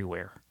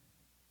everywhere.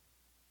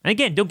 And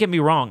again, don't get me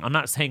wrong. I'm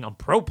not saying I'm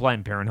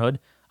pro-Planned Parenthood.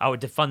 I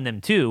would defund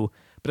them too.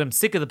 But I'm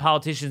sick of the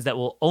politicians that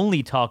will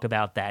only talk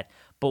about that,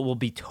 but will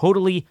be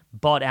totally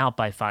bought out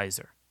by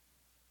Pfizer.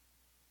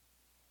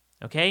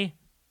 Okay?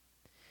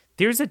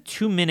 There's a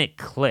 2-minute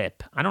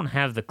clip. I don't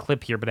have the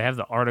clip here, but I have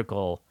the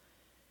article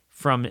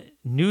from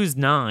News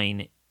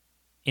 9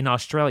 in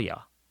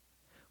Australia.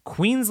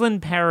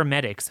 Queensland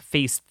paramedics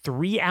face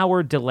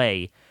 3-hour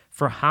delay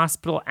for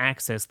hospital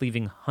access,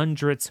 leaving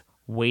hundreds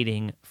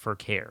waiting for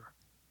care.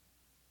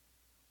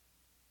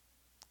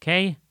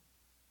 Okay?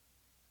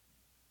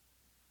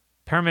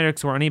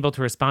 Paramedics were unable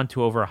to respond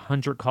to over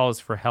 100 calls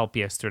for help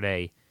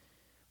yesterday,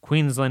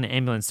 Queensland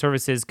Ambulance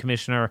Services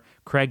Commissioner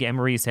Craig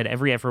Emery said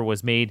every effort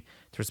was made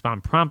to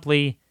respond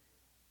promptly.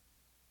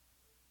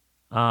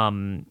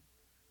 And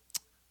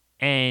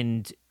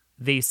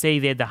they say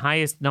they had the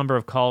highest number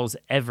of calls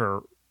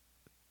ever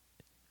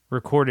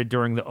recorded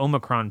during the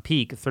Omicron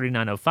peak,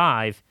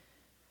 3,905,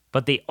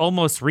 but they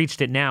almost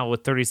reached it now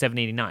with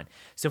 3,789.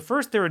 So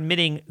first they're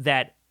admitting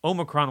that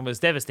Omicron was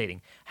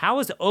devastating. How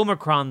is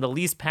Omicron, the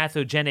least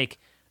pathogenic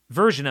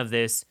version of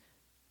this,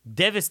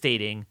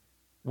 devastating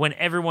when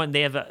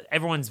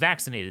everyone's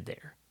vaccinated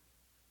there?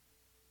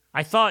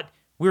 I thought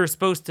we were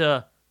supposed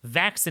to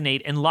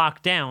vaccinate and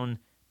lock down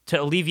to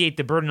alleviate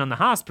the burden on the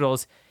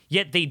hospitals,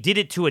 yet they did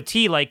it to a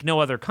T like no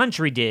other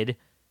country did.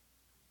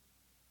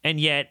 And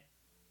yet,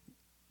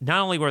 not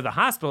only were the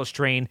hospitals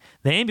strained,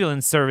 the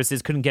ambulance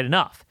services couldn't get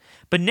enough.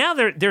 But now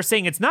they're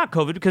saying it's not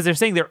COVID because they're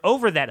saying they're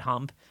over that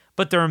hump,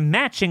 but they're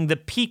matching the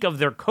peak of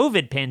their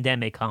COVID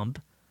pandemic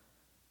hump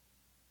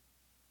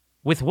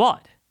with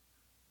what?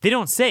 They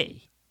don't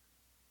say.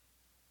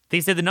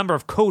 They said the number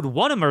of Code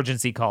 1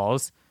 emergency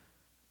calls,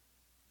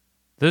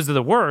 those are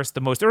the worst,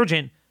 the most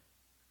urgent,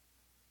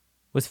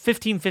 was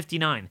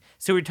 1,559.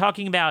 So we're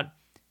talking about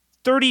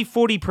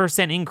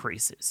 30-40%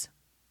 increases.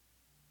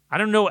 I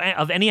don't know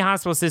of any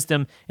hospital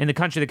system in the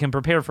country that can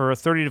prepare for a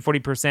 30 to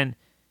 40%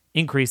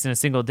 increase in a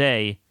single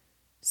day,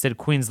 said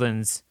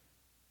Queensland's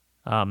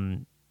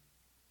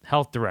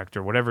health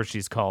director, whatever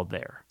she's called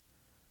there.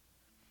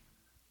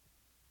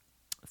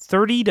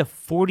 30 to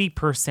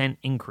 40%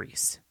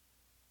 increase.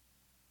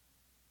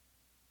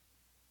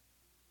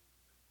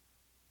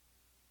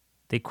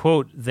 They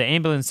quote the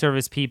ambulance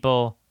service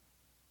people,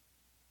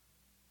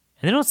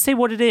 and they don't say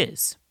what it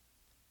is.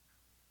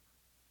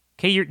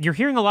 Okay, you're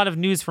hearing a lot of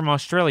news from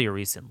Australia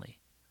recently.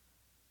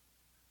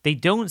 They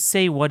don't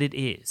say what it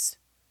is.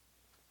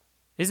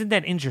 Isn't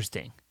that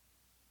interesting?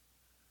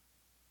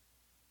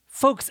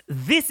 Folks,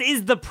 this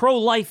is the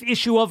pro-life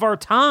issue of our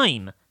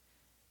time.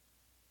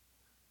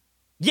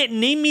 Yet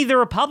name me the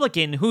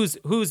Republican who's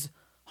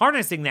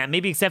harnessing that,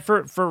 maybe except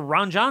for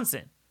Ron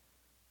Johnson.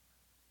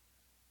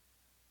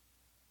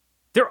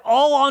 They're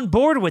all on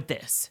board with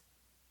this.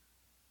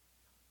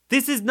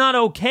 This is not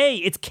okay.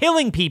 It's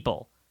killing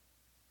people.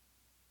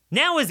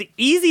 Now is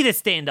easy to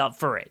stand up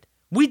for it.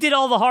 We did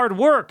all the hard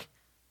work.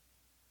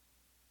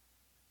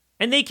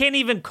 And they can't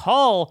even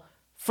call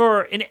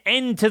for an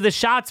end to the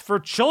shots for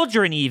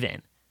children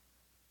even.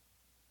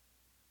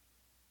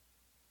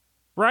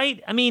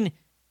 Right? I mean,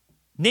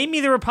 name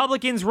me the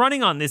Republicans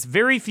running on this.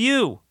 Very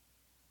few.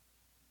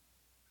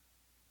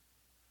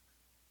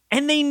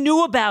 And they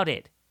knew about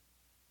it.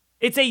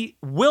 It's a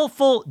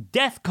willful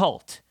death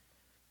cult.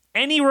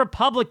 Any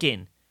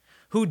Republican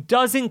who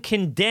doesn't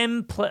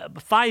condemn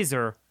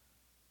Pfizer,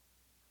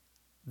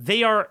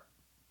 they are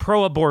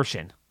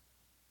pro-abortion.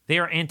 They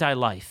are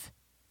anti-life.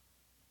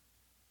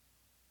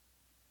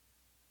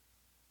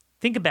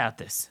 Think about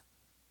this.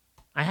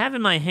 I have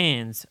in my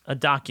hands a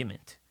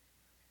document.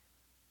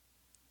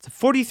 It's a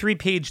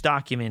 43-page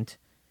document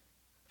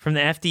from the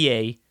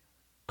FDA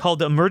called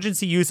the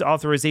Emergency Use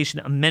Authorization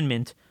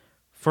Amendment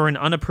for an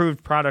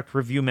Unapproved Product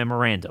Review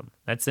Memorandum.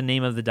 That's the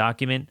name of the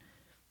document.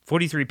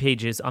 43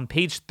 pages. On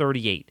page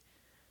 38.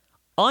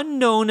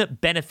 Unknown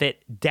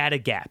benefit data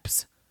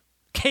gaps.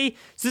 Okay,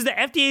 so this is the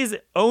FDA's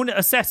own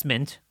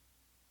assessment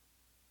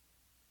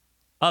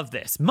of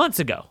this months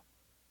ago.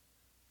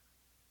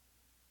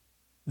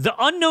 The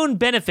unknown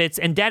benefits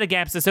and data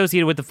gaps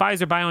associated with the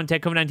Pfizer-BioNTech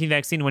COVID-19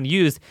 vaccine when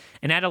used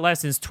in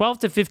adolescents 12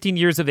 to 15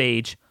 years of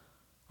age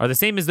are the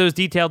same as those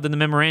detailed in the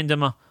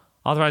memorandum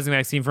authorizing the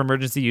vaccine for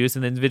emergency use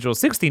in individuals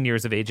 16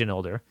 years of age and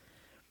older.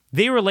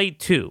 They relate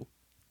to.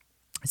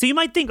 So you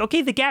might think,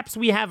 okay, the gaps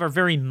we have are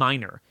very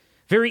minor,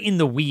 very in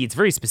the weeds,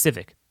 very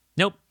specific.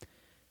 Nope.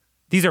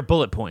 These are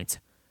bullet points.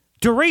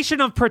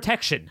 Duration of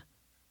protection,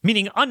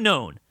 meaning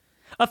unknown.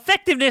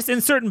 Effectiveness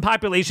in certain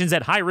populations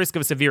at high risk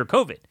of severe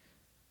COVID.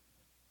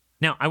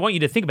 Now, I want you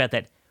to think about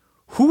that.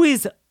 Who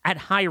is at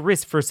high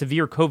risk for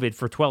severe COVID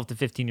for 12 to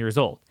 15 years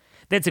old?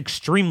 That's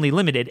extremely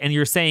limited, and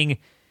you're saying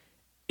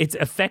its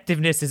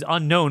effectiveness is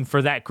unknown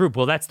for that group.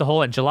 Well, that's the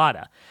whole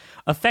enchilada.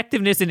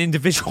 Effectiveness in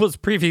individuals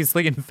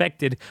previously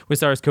infected with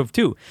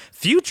SARS-CoV-2.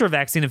 Future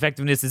vaccine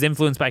effectiveness is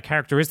influenced by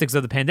characteristics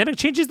of the pandemic,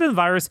 changes in the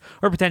virus,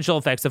 or potential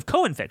effects of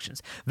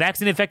co-infections.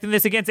 Vaccine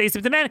effectiveness against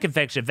asymptomatic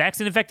infection.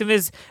 Vaccine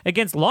effectiveness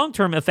against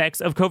long-term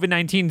effects of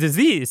COVID-19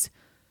 disease.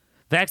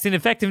 Vaccine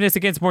effectiveness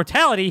against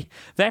mortality.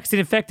 Vaccine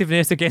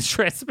effectiveness against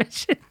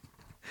transmission.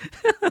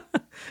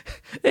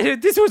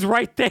 This was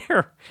right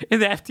there in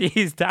the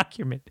FDA's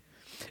document.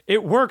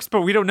 It works,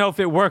 but we don't know if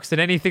it works in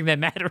anything that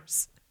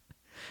matters.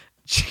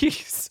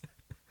 Jeez.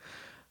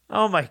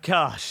 Oh my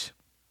gosh.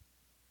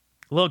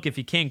 Look, if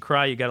you can't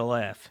cry, you gotta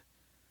laugh.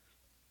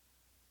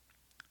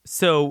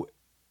 So,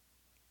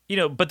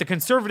 but the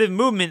conservative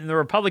movement and the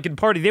Republican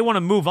Party, they want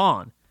to move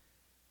on.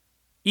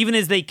 Even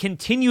as they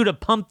continue to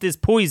pump this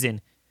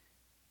poison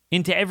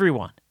into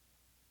everyone.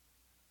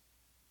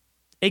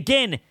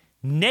 Again,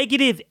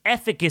 negative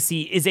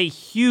efficacy is a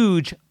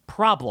huge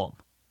problem.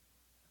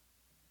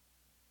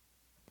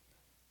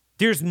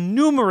 There's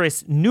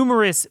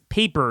numerous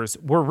papers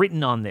were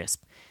written on this.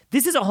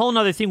 This is a whole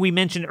other thing we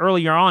mentioned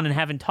earlier on and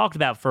haven't talked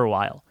about for a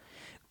while.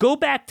 Go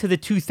back to the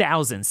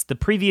 2000s, the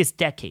previous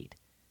decade.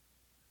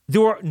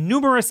 There were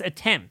numerous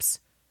attempts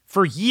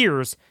for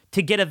years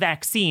to get a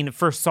vaccine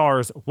for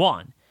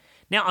SARS-1.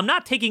 Now, I'm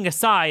not taking a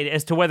side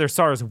as to whether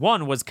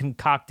SARS-1 was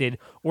concocted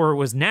or it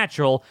was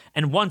natural,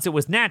 and once it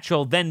was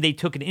natural, then they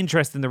took an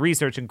interest in the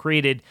research and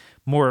created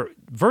more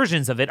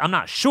versions of it. I'm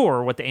not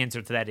sure what the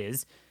answer to that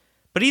is,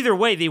 but either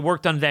way, they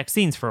worked on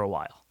vaccines for a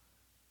while.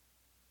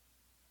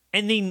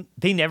 And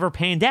they never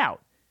panned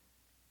out.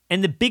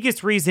 And the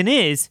biggest reason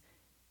is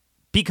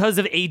because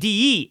of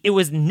ADE. It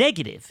was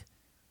negative.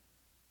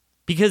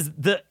 Because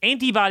the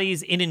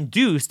antibodies it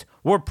induced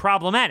were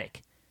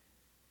problematic.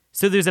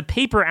 So there's a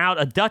paper out,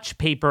 a Dutch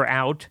paper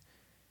out.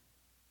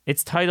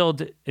 It's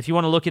titled, if you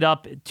want to look it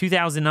up,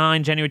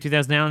 January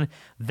 2009,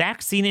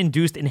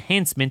 Vaccine-Induced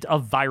Enhancement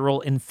of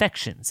Viral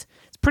Infections.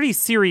 It's a pretty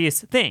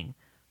serious thing.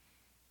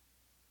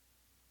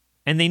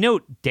 And they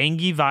note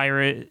dengue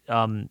virus,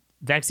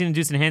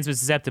 vaccine-induced enhancement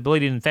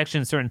susceptibility to infection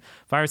in certain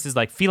viruses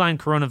like feline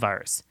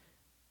coronavirus,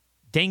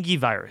 dengue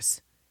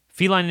virus,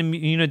 feline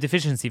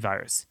immunodeficiency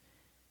virus.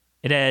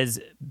 It has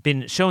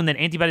been shown that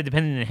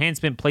antibody-dependent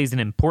enhancement plays an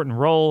important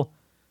role.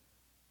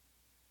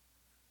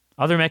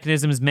 Other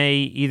mechanisms may,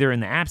 either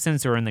in the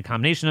absence or in the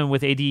combination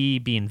with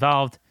ADE, be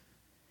involved.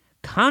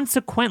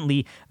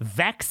 Consequently,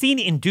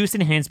 vaccine-induced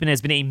enhancement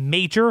has been a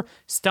major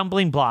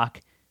stumbling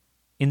block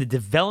in the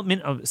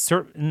development of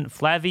certain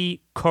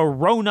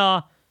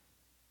corona,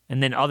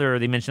 and then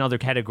they mention other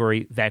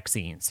category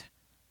vaccines.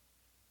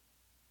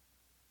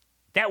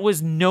 That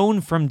was known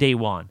from day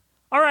one.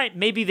 All right,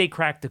 maybe they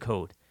cracked the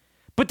code.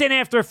 But then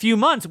after a few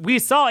months, we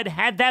saw it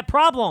had that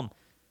problem.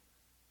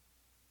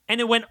 And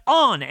it went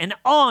on and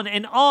on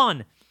and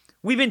on.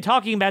 We've been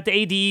talking about the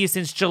ADE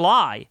since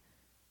July,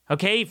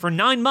 okay, for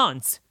 9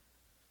 months.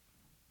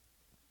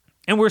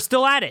 And we're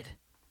still at it.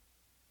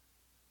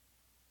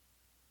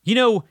 You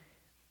know,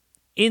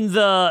 in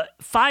the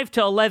 5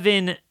 to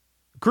 11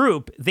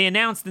 group, they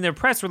announced in their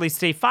press release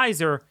today,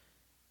 Pfizer,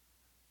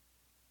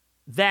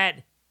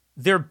 that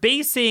they're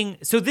basing,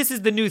 so this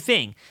is the new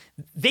thing.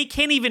 They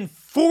can't even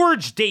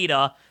forge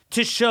data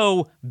to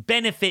show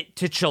benefit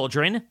to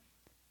children.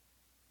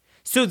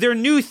 So their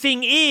new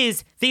thing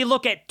is they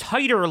look at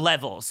titer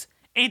levels.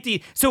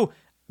 So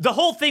the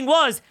whole thing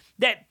was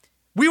that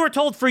we were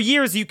told for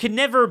years you can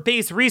never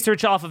base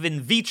research off of in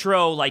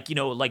vitro,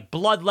 like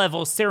blood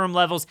levels, serum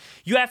levels.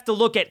 You have to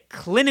look at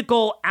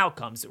clinical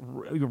outcomes,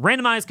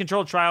 randomized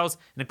controlled trials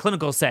in a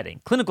clinical setting,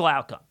 clinical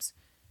outcomes.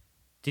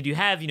 Did you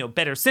have,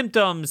 better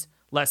symptoms,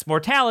 less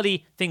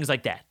mortality, things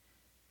like that.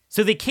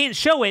 So they can't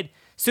show it.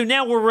 So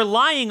now we're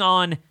relying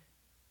on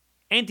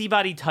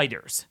antibody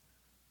titers.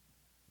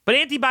 But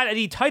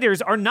antibody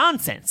titers are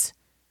nonsense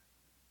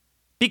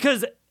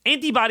because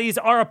antibodies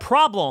are a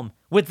problem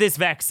with this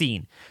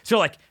vaccine. So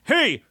like,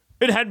 hey,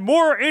 it had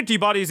more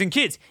antibodies in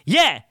kids.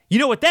 Yeah, you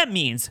know what that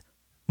means?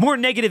 More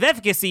negative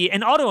efficacy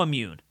and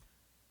autoimmune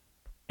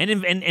and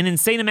an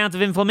insane amount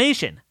of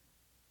inflammation.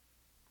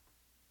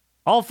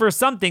 All for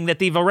something that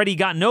they've already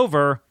gotten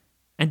over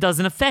and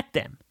doesn't affect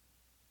them.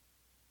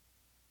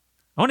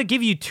 I want to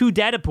give you 2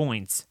 data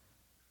points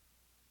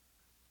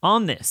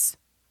on this.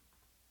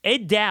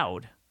 Ed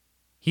Dowd,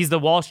 he's the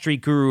Wall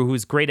Street guru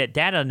who's great at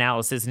data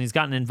analysis and he's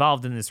gotten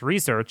involved in this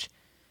research.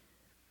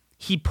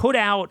 He put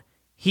out,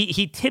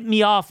 he tipped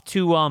me off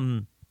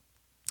to,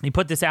 he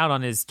put this out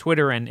on his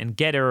Twitter and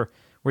Getter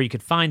where you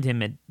could find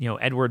him at,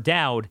 Edward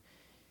Dowd.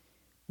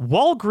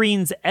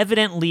 Walgreens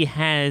evidently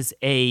has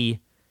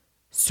a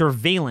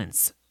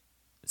surveillance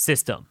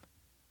system.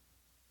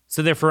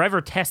 So they're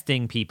forever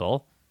testing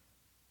people.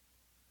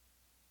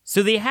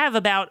 So they have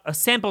about a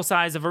sample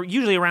size of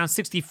usually around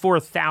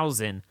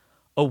 64,000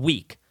 a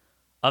week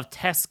of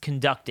tests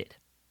conducted.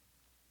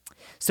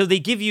 So they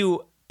give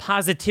you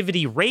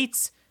positivity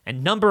rates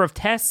and number of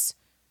tests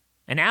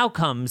and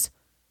outcomes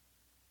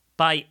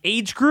by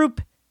age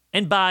group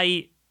and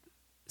by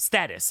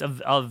status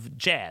of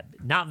jab.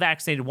 Not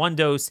vaccinated, 1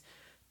 dose,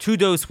 2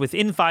 dose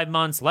within 5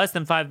 months, less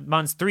than 5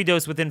 months, 3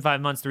 dose within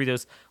 5 months, 3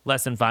 dose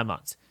less than 5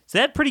 months. So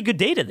they have pretty good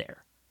data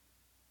there.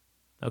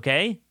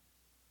 Okay?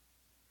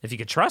 If you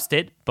could trust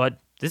it,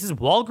 but this is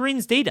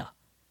Walgreens data.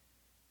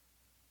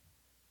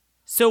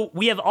 So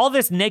we have all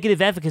this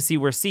negative efficacy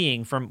we're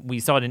seeing we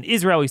saw it in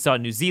Israel, we saw it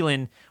in New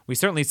Zealand, we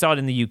certainly saw it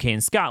in the UK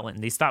and Scotland.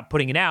 They stopped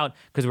putting it out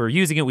because we were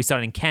using it, we saw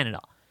it in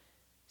Canada.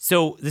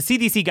 So the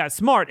CDC got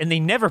smart and they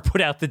never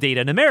put out the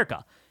data in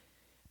America.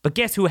 But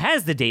guess who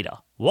has the data?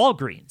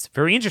 Walgreens.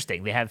 Very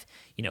interesting. They have,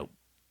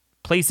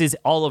 places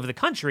all over the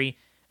country,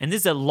 and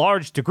this is a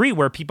large degree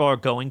where people are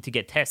going to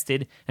get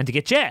tested and to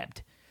get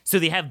jabbed. So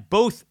they have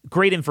both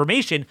great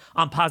information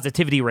on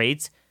positivity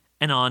rates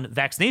and on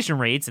vaccination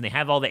rates, and they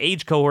have all the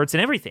age cohorts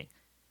and everything.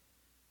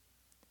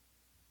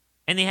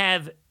 And they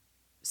have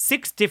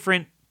 6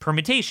 different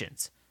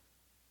permutations,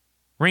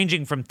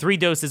 ranging from 3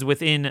 doses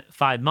within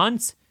 5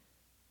 months,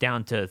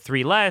 down to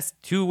 3 less,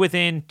 2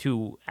 within,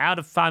 2 out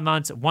of 5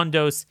 months, 1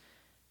 dose,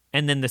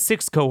 and then the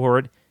 6th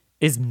cohort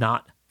is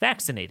not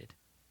vaccinated.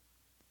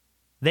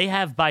 They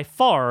have by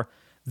far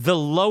the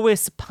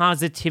lowest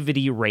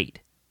positivity rate,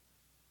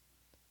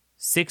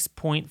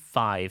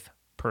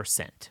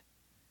 6.5%.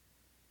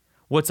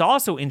 What's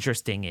also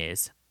interesting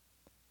is,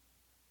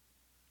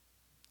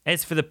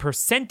 as for the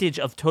percentage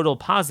of total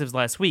positives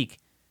last week,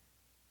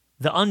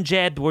 the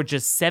unjabbed were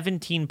just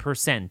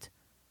 17%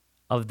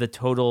 of the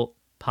total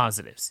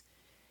positives.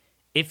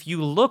 If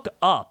you look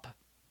up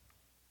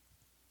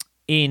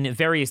in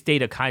various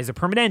data, Kaiser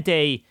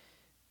Permanente,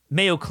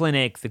 Mayo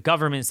Clinic, the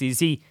government,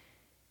 CDC,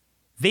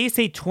 they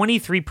say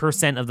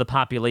 23% of the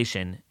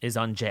population is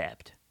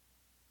unjabbed.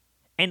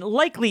 And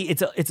likely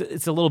it's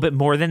a little bit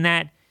more than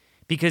that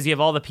because you have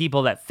all the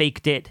people that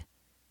faked it.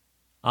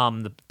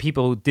 The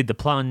people who did the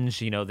plunge,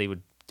 they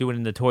would do it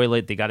in the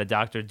toilet. They got a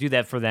doctor to do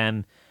that for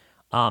them.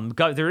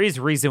 There is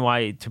reason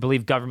why to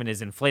believe government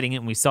is inflating it,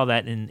 and we saw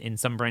that in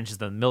some branches of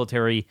the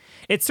military.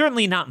 It's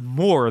certainly not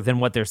more than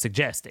what they're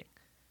suggesting.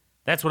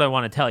 That's what I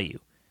want to tell you.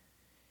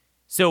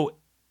 So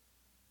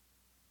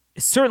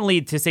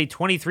certainly to say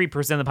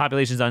 23% of the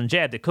population is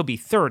unjabbed, it could be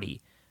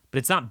 30, but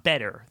it's not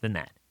better than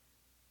that.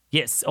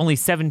 Yes, only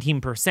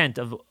 17%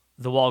 of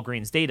the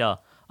Walgreens data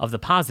of the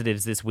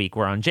positives this week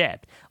were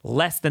unjabbed,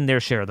 less than their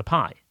share of the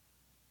pie.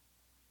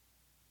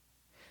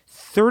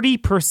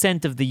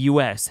 30% of the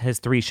U.S. has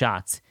 3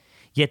 shots,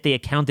 yet they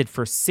accounted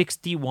for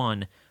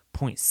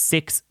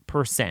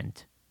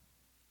 61.6%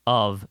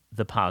 of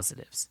the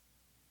positives.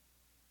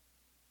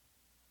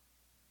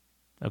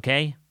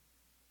 Okay?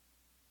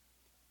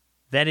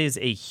 That is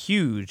a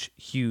huge,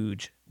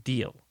 huge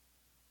deal.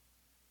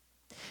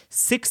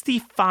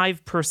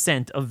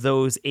 65% of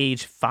those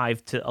aged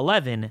 5 to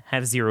 11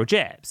 have 0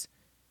 jabs.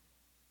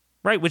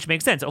 Right, which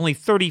makes sense. Only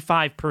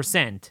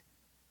 35%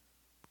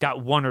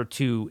 got 1 or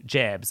 2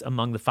 jabs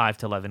among the 5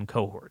 to 11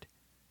 cohort.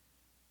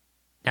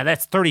 Now,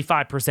 that's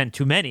 35%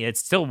 too many.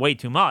 It's still way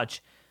too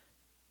much.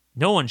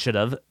 No one should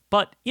have,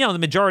 but, the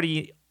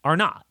majority are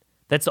not.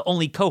 That's the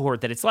only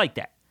cohort that it's like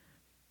that.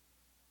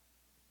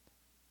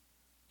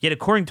 Yet,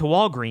 according to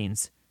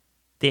Walgreens,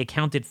 they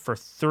accounted for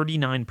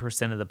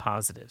 39% of the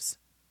positives.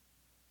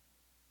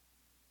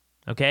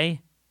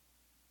 Okay?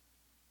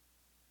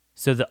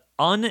 So the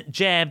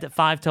unjabbed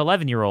 5 to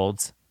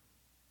 11-year-olds,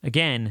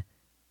 again,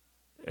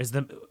 is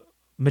the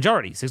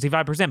majority,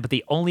 65%, but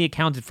they only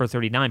accounted for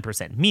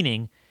 39%,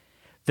 meaning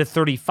the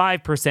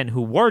 35%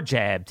 who were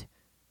jabbed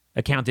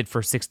accounted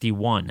for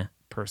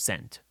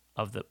 61%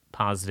 of the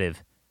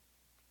positive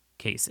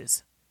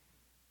cases.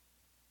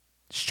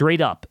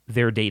 Straight up,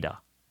 their data.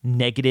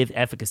 Negative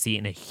efficacy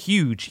in a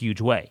huge,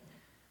 huge way.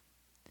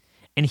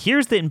 And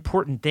here's the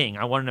important thing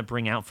I wanted to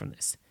bring out from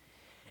this.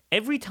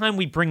 Every time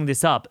we bring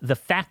this up, the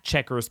fact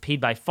checkers paid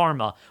by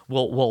pharma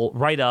will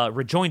write a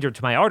rejoinder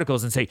to my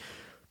articles and say,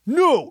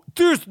 no,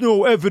 there's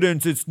no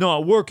evidence it's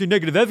not working,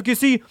 negative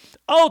efficacy.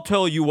 I'll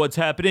tell you what's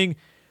happening.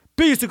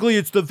 Basically,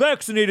 it's the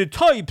vaccinated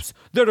types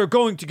that are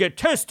going to get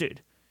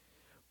tested.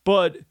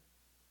 But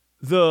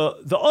the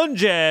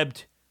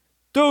unjabbed,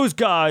 those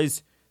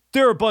guys,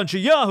 they're a bunch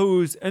of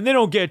yahoos and they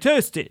don't get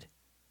tested.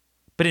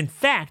 But in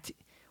fact,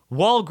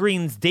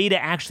 Walgreens data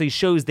actually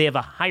shows they have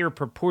a higher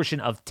proportion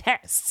of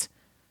tests.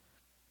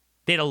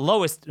 They had the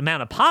lowest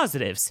amount of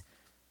positives,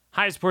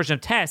 highest portion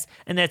of tests,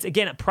 and that's,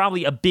 again,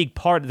 probably a big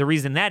part of the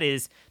reason that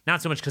is,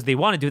 not so much because they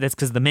want to do it, that's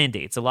because of the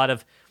mandates. A lot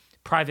of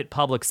private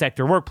public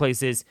sector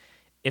workplaces,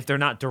 if they're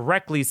not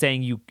directly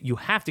saying you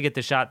have to get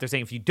the shot, they're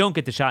saying if you don't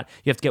get the shot,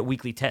 you have to get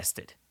weekly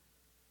tested.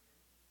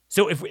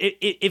 So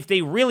if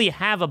they really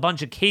have a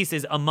bunch of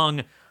cases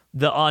among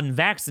the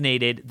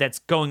unvaccinated that's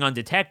going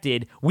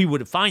undetected, we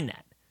would find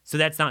that. So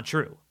that's not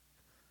true.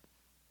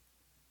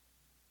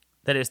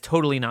 That is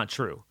totally not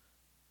true.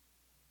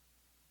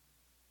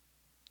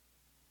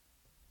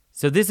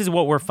 So this is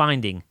what we're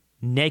finding,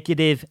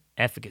 negative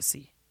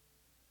efficacy.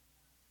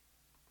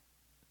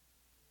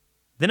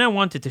 Then I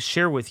wanted to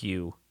share with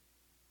you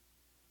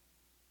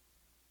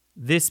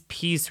this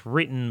piece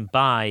written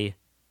by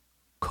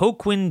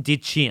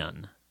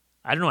Coquindichian.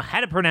 I don't know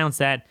how to pronounce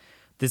that.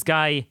 This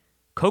guy,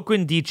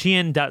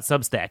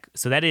 Coquindichian.substack.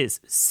 So that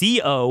is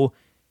COQUINDECHIEN.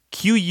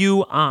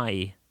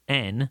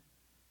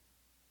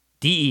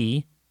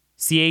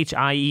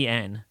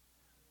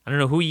 I don't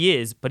know who he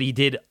is, but he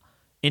did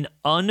an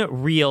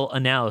unreal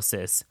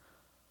analysis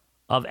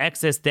of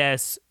excess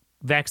deaths,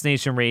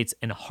 vaccination rates,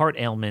 and heart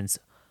ailments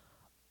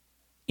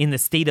in the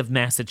state of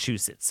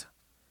Massachusetts.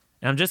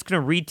 And I'm just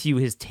going to read to you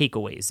his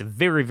takeaways. A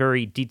very,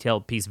 very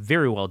detailed piece,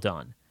 very well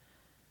done.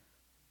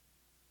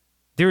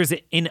 There is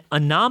an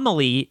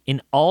anomaly in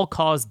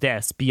all-cause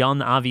deaths beyond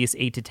the obvious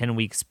 8 to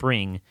 10-week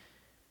spring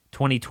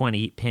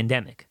 2020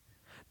 pandemic.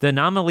 The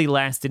anomaly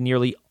lasted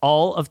nearly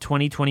all of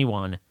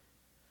 2021,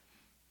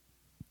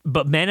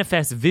 but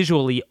manifests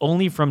visually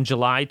only from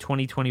July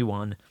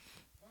 2021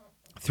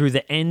 through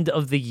the end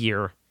of the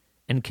year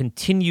and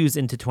continues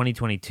into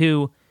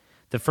 2022.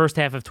 The first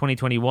half of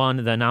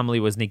 2021, the anomaly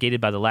was negated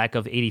by the lack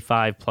of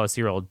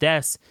 85-plus-year-old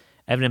deaths,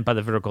 evident by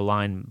the vertical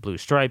line blue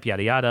stripe,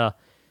 yada, yada.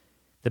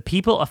 The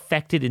people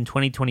affected in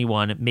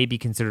 2021 may be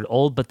considered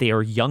old, but they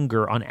are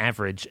younger on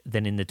average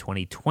than in the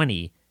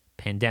 2020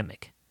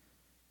 pandemic.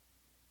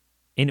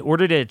 In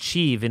order to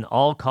achieve an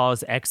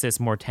all-cause excess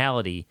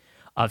mortality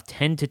of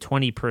 10 to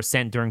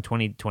 20% during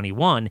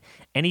 2021,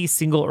 any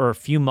single or a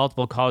few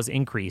multiple cause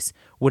increase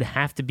would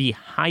have to be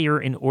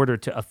higher in order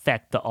to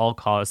affect the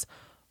all-cause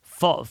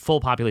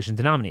full population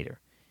denominator.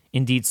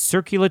 Indeed,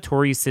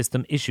 circulatory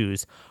system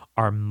issues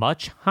are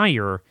much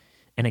higher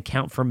and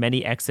account for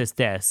many excess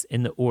deaths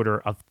in the order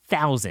of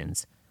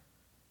thousands,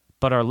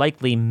 but are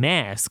likely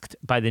masked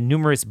by the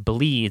numerous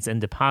bleeds and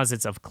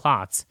deposits of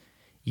clots,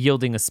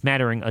 yielding a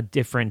smattering of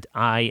different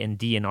I and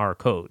D and R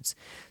codes.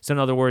 So in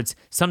other words,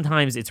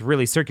 sometimes it's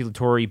really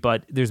circulatory,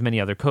 but there's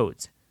many other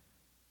codes.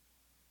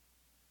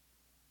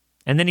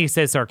 And then he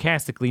says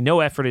sarcastically, no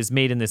effort is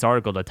made in this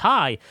article to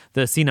tie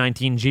the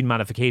C19 gene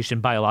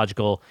modification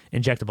biological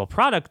injectable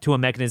product to a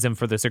mechanism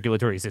for the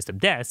circulatory system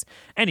deaths.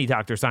 Any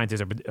doctor,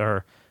 scientist,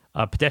 or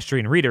a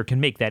pedestrian reader can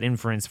make that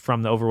inference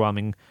from the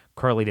overwhelming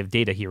correlative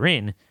data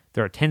herein.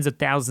 There are tens of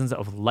thousands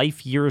of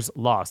life years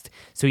lost.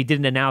 So he did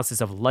an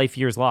analysis of life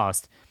years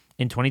lost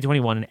in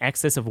 2021 in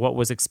excess of what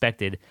was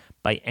expected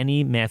by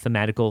any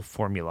mathematical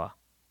formula.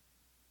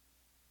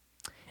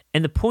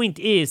 And the point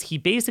is, he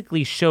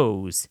basically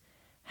shows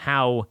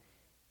how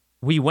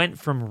we went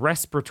from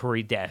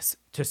respiratory deaths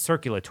to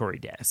circulatory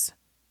deaths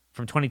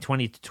from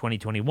 2020 to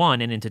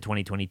 2021 and into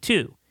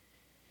 2022.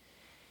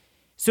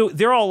 So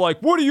they're all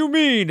like, what do you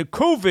mean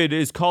COVID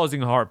is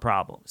causing heart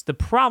problems? The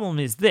problem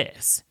is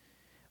this.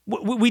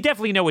 We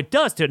definitely know it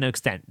does to an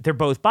extent. They're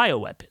both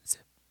bioweapons.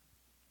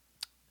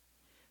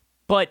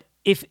 But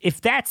if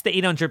that's the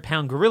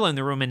 800-pound gorilla in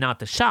the room and not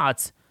the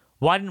shots,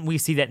 why didn't we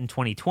see that in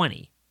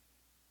 2020?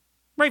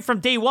 Right from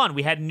day one,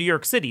 we had in New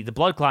York City the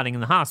blood clotting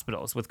in the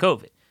hospitals with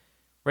COVID.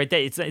 Right,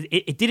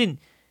 it didn't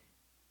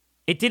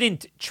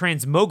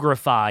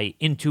transmogrify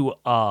into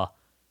a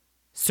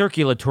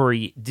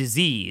circulatory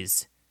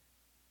disease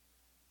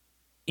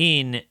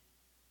in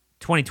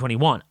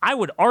 2021. I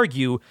would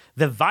argue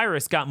the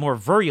virus got more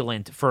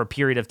virulent for a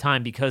period of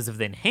time because of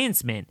the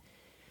enhancement,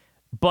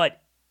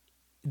 but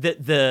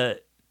the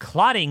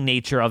clotting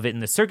nature of it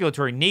and the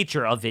circulatory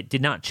nature of it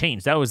did not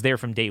change. That was there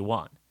from day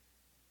one.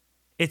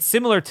 It's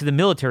similar to the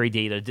military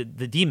data,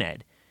 the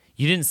DMED.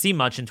 You didn't see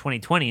much in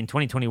 2020. In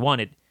 2021,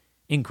 it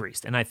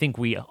increased, and I think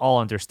we all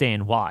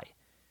understand why.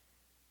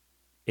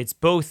 It's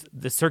both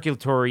the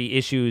circulatory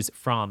issues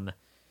from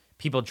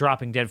people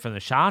dropping dead from the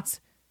shots,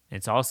 and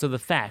it's also the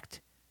fact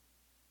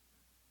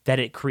that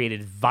it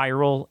created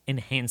viral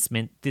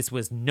enhancement. This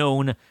was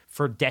known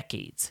for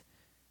decades.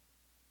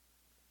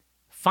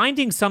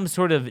 Finding some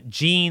sort of the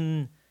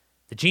gene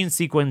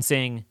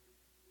sequencing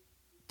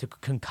to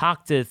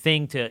concoct a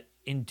thing to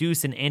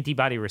induce an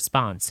antibody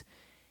response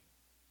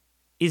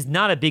is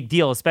not a big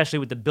deal, especially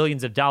with the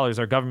billions of dollars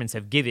our governments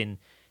have given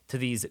to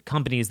these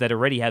companies that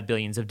already have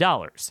billions of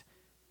dollars.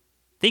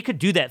 They could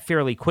do that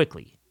fairly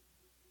quickly.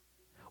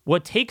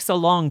 What takes a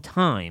long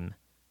time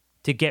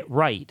to get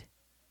right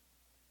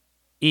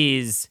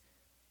is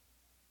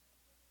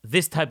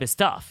this type of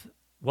stuff.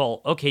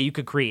 Well, okay, you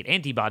could create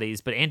antibodies,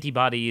 but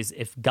antibodies,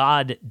 if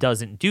God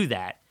doesn't do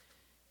that,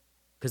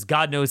 because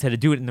God knows how to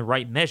do it in the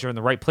right measure, in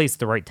the right place, at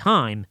the right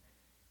time,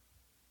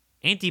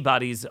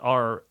 antibodies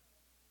are,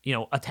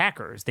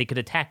 attackers. They could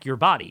attack your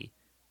body.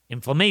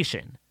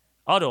 Inflammation,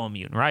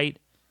 autoimmune, right?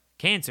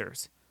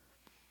 Cancers,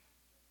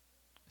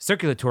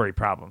 circulatory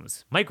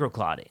problems,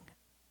 microclotting.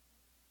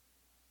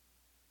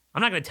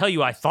 I'm not going to tell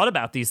you I thought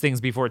about these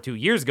things before 2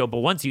 years ago, but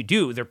once you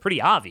do, they're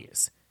pretty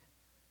obvious.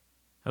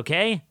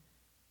 Okay?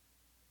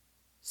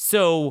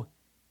 So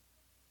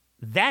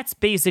that's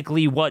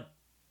basically what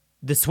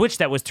the switch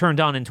that was turned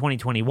on in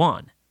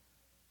 2021.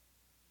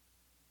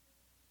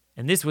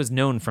 And this was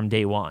known from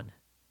day one,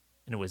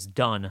 and it was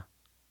done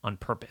on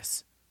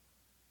purpose.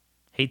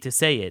 Hate to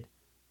say it,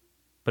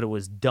 but it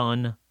was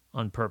done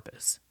on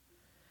purpose.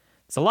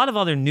 There's a lot of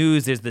other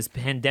news. There's this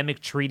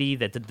pandemic treaty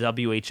that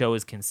the WHO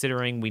is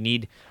considering. We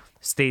need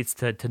states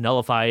to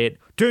nullify it.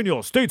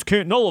 Daniel, states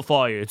can't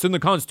nullify it. It's in the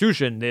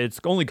Constitution. It's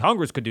only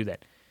Congress could do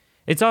that.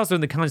 It's also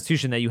in the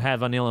Constitution that you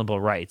have unalienable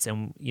rights,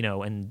 and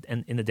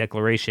in the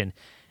Declaration.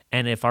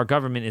 And if our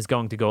government is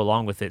going to go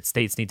along with it,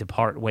 states need to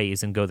part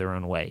ways and go their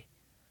own way.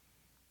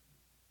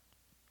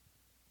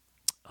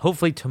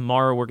 Hopefully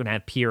tomorrow we're going to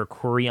have Pierre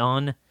Curie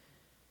on.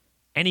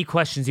 Any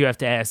questions you have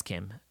to ask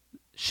him,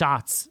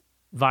 shots,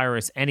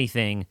 virus,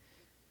 anything,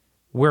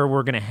 where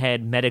we're going to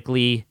head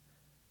medically,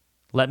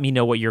 let me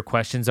know what your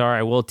questions are.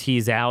 I will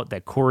tease out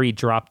that Corey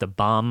dropped a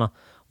bomb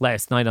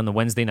last night on the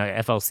Wednesday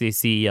night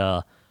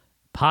FLCC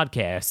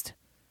podcast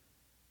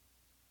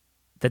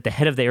that the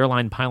head of the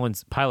airline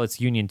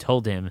pilots union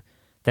told him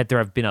that there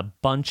have been a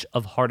bunch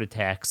of heart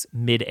attacks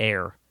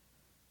mid-air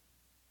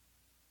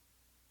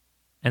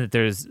and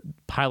that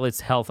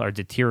pilots' health are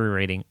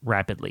deteriorating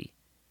rapidly.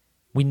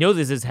 We know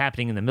this is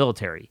happening in the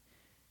military,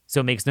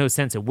 so it makes no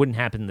sense it wouldn't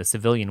happen in the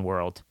civilian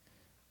world.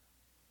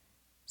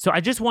 So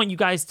I just want you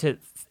guys to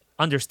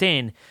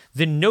understand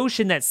the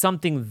notion that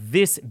something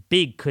this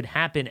big could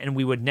happen and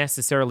we would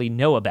necessarily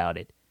know about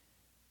it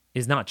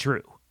is not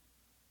true.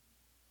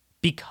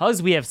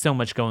 Because we have so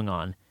much going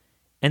on,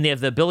 And they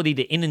have the ability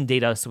to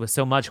inundate us with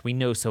so much we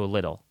know so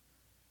little.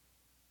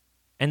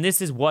 And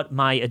this is what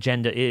my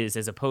agenda is,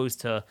 as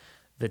opposed to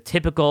the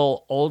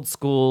typical old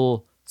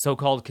school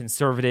so-called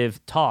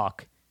conservative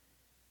talk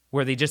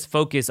where they just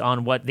focus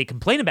on what they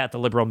complain about the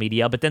liberal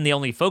media, but then they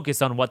only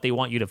focus on what they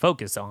want you to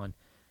focus on.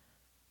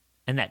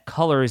 And that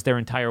colors their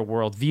entire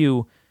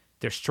worldview,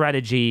 their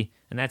strategy,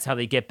 and that's how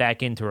they get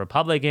back into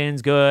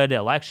Republicans, good,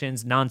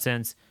 elections,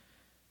 nonsense.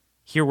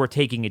 Here we're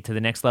taking it to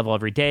the next level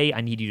every day.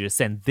 I need you to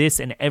send this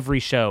in every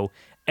show,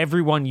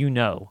 everyone you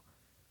know.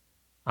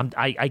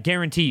 I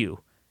guarantee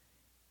you,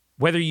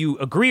 whether you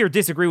agree or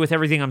disagree with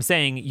everything I'm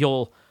saying,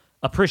 you'll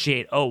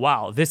appreciate, oh,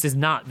 wow, this is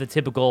not the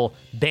typical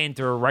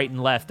banter right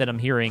and left that I'm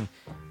hearing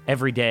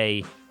every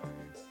day.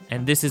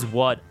 And this is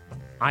what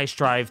I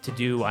strive to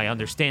do. I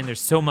understand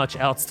there's so much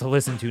else to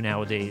listen to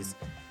nowadays.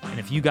 And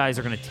if you guys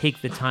are going to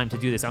take the time to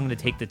do this, I'm going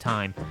to take the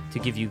time to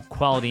give you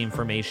quality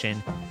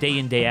information day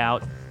in, day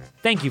out.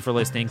 Thank you for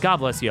listening. God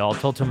bless you all.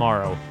 Till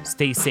tomorrow,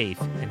 stay safe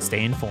and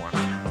stay informed.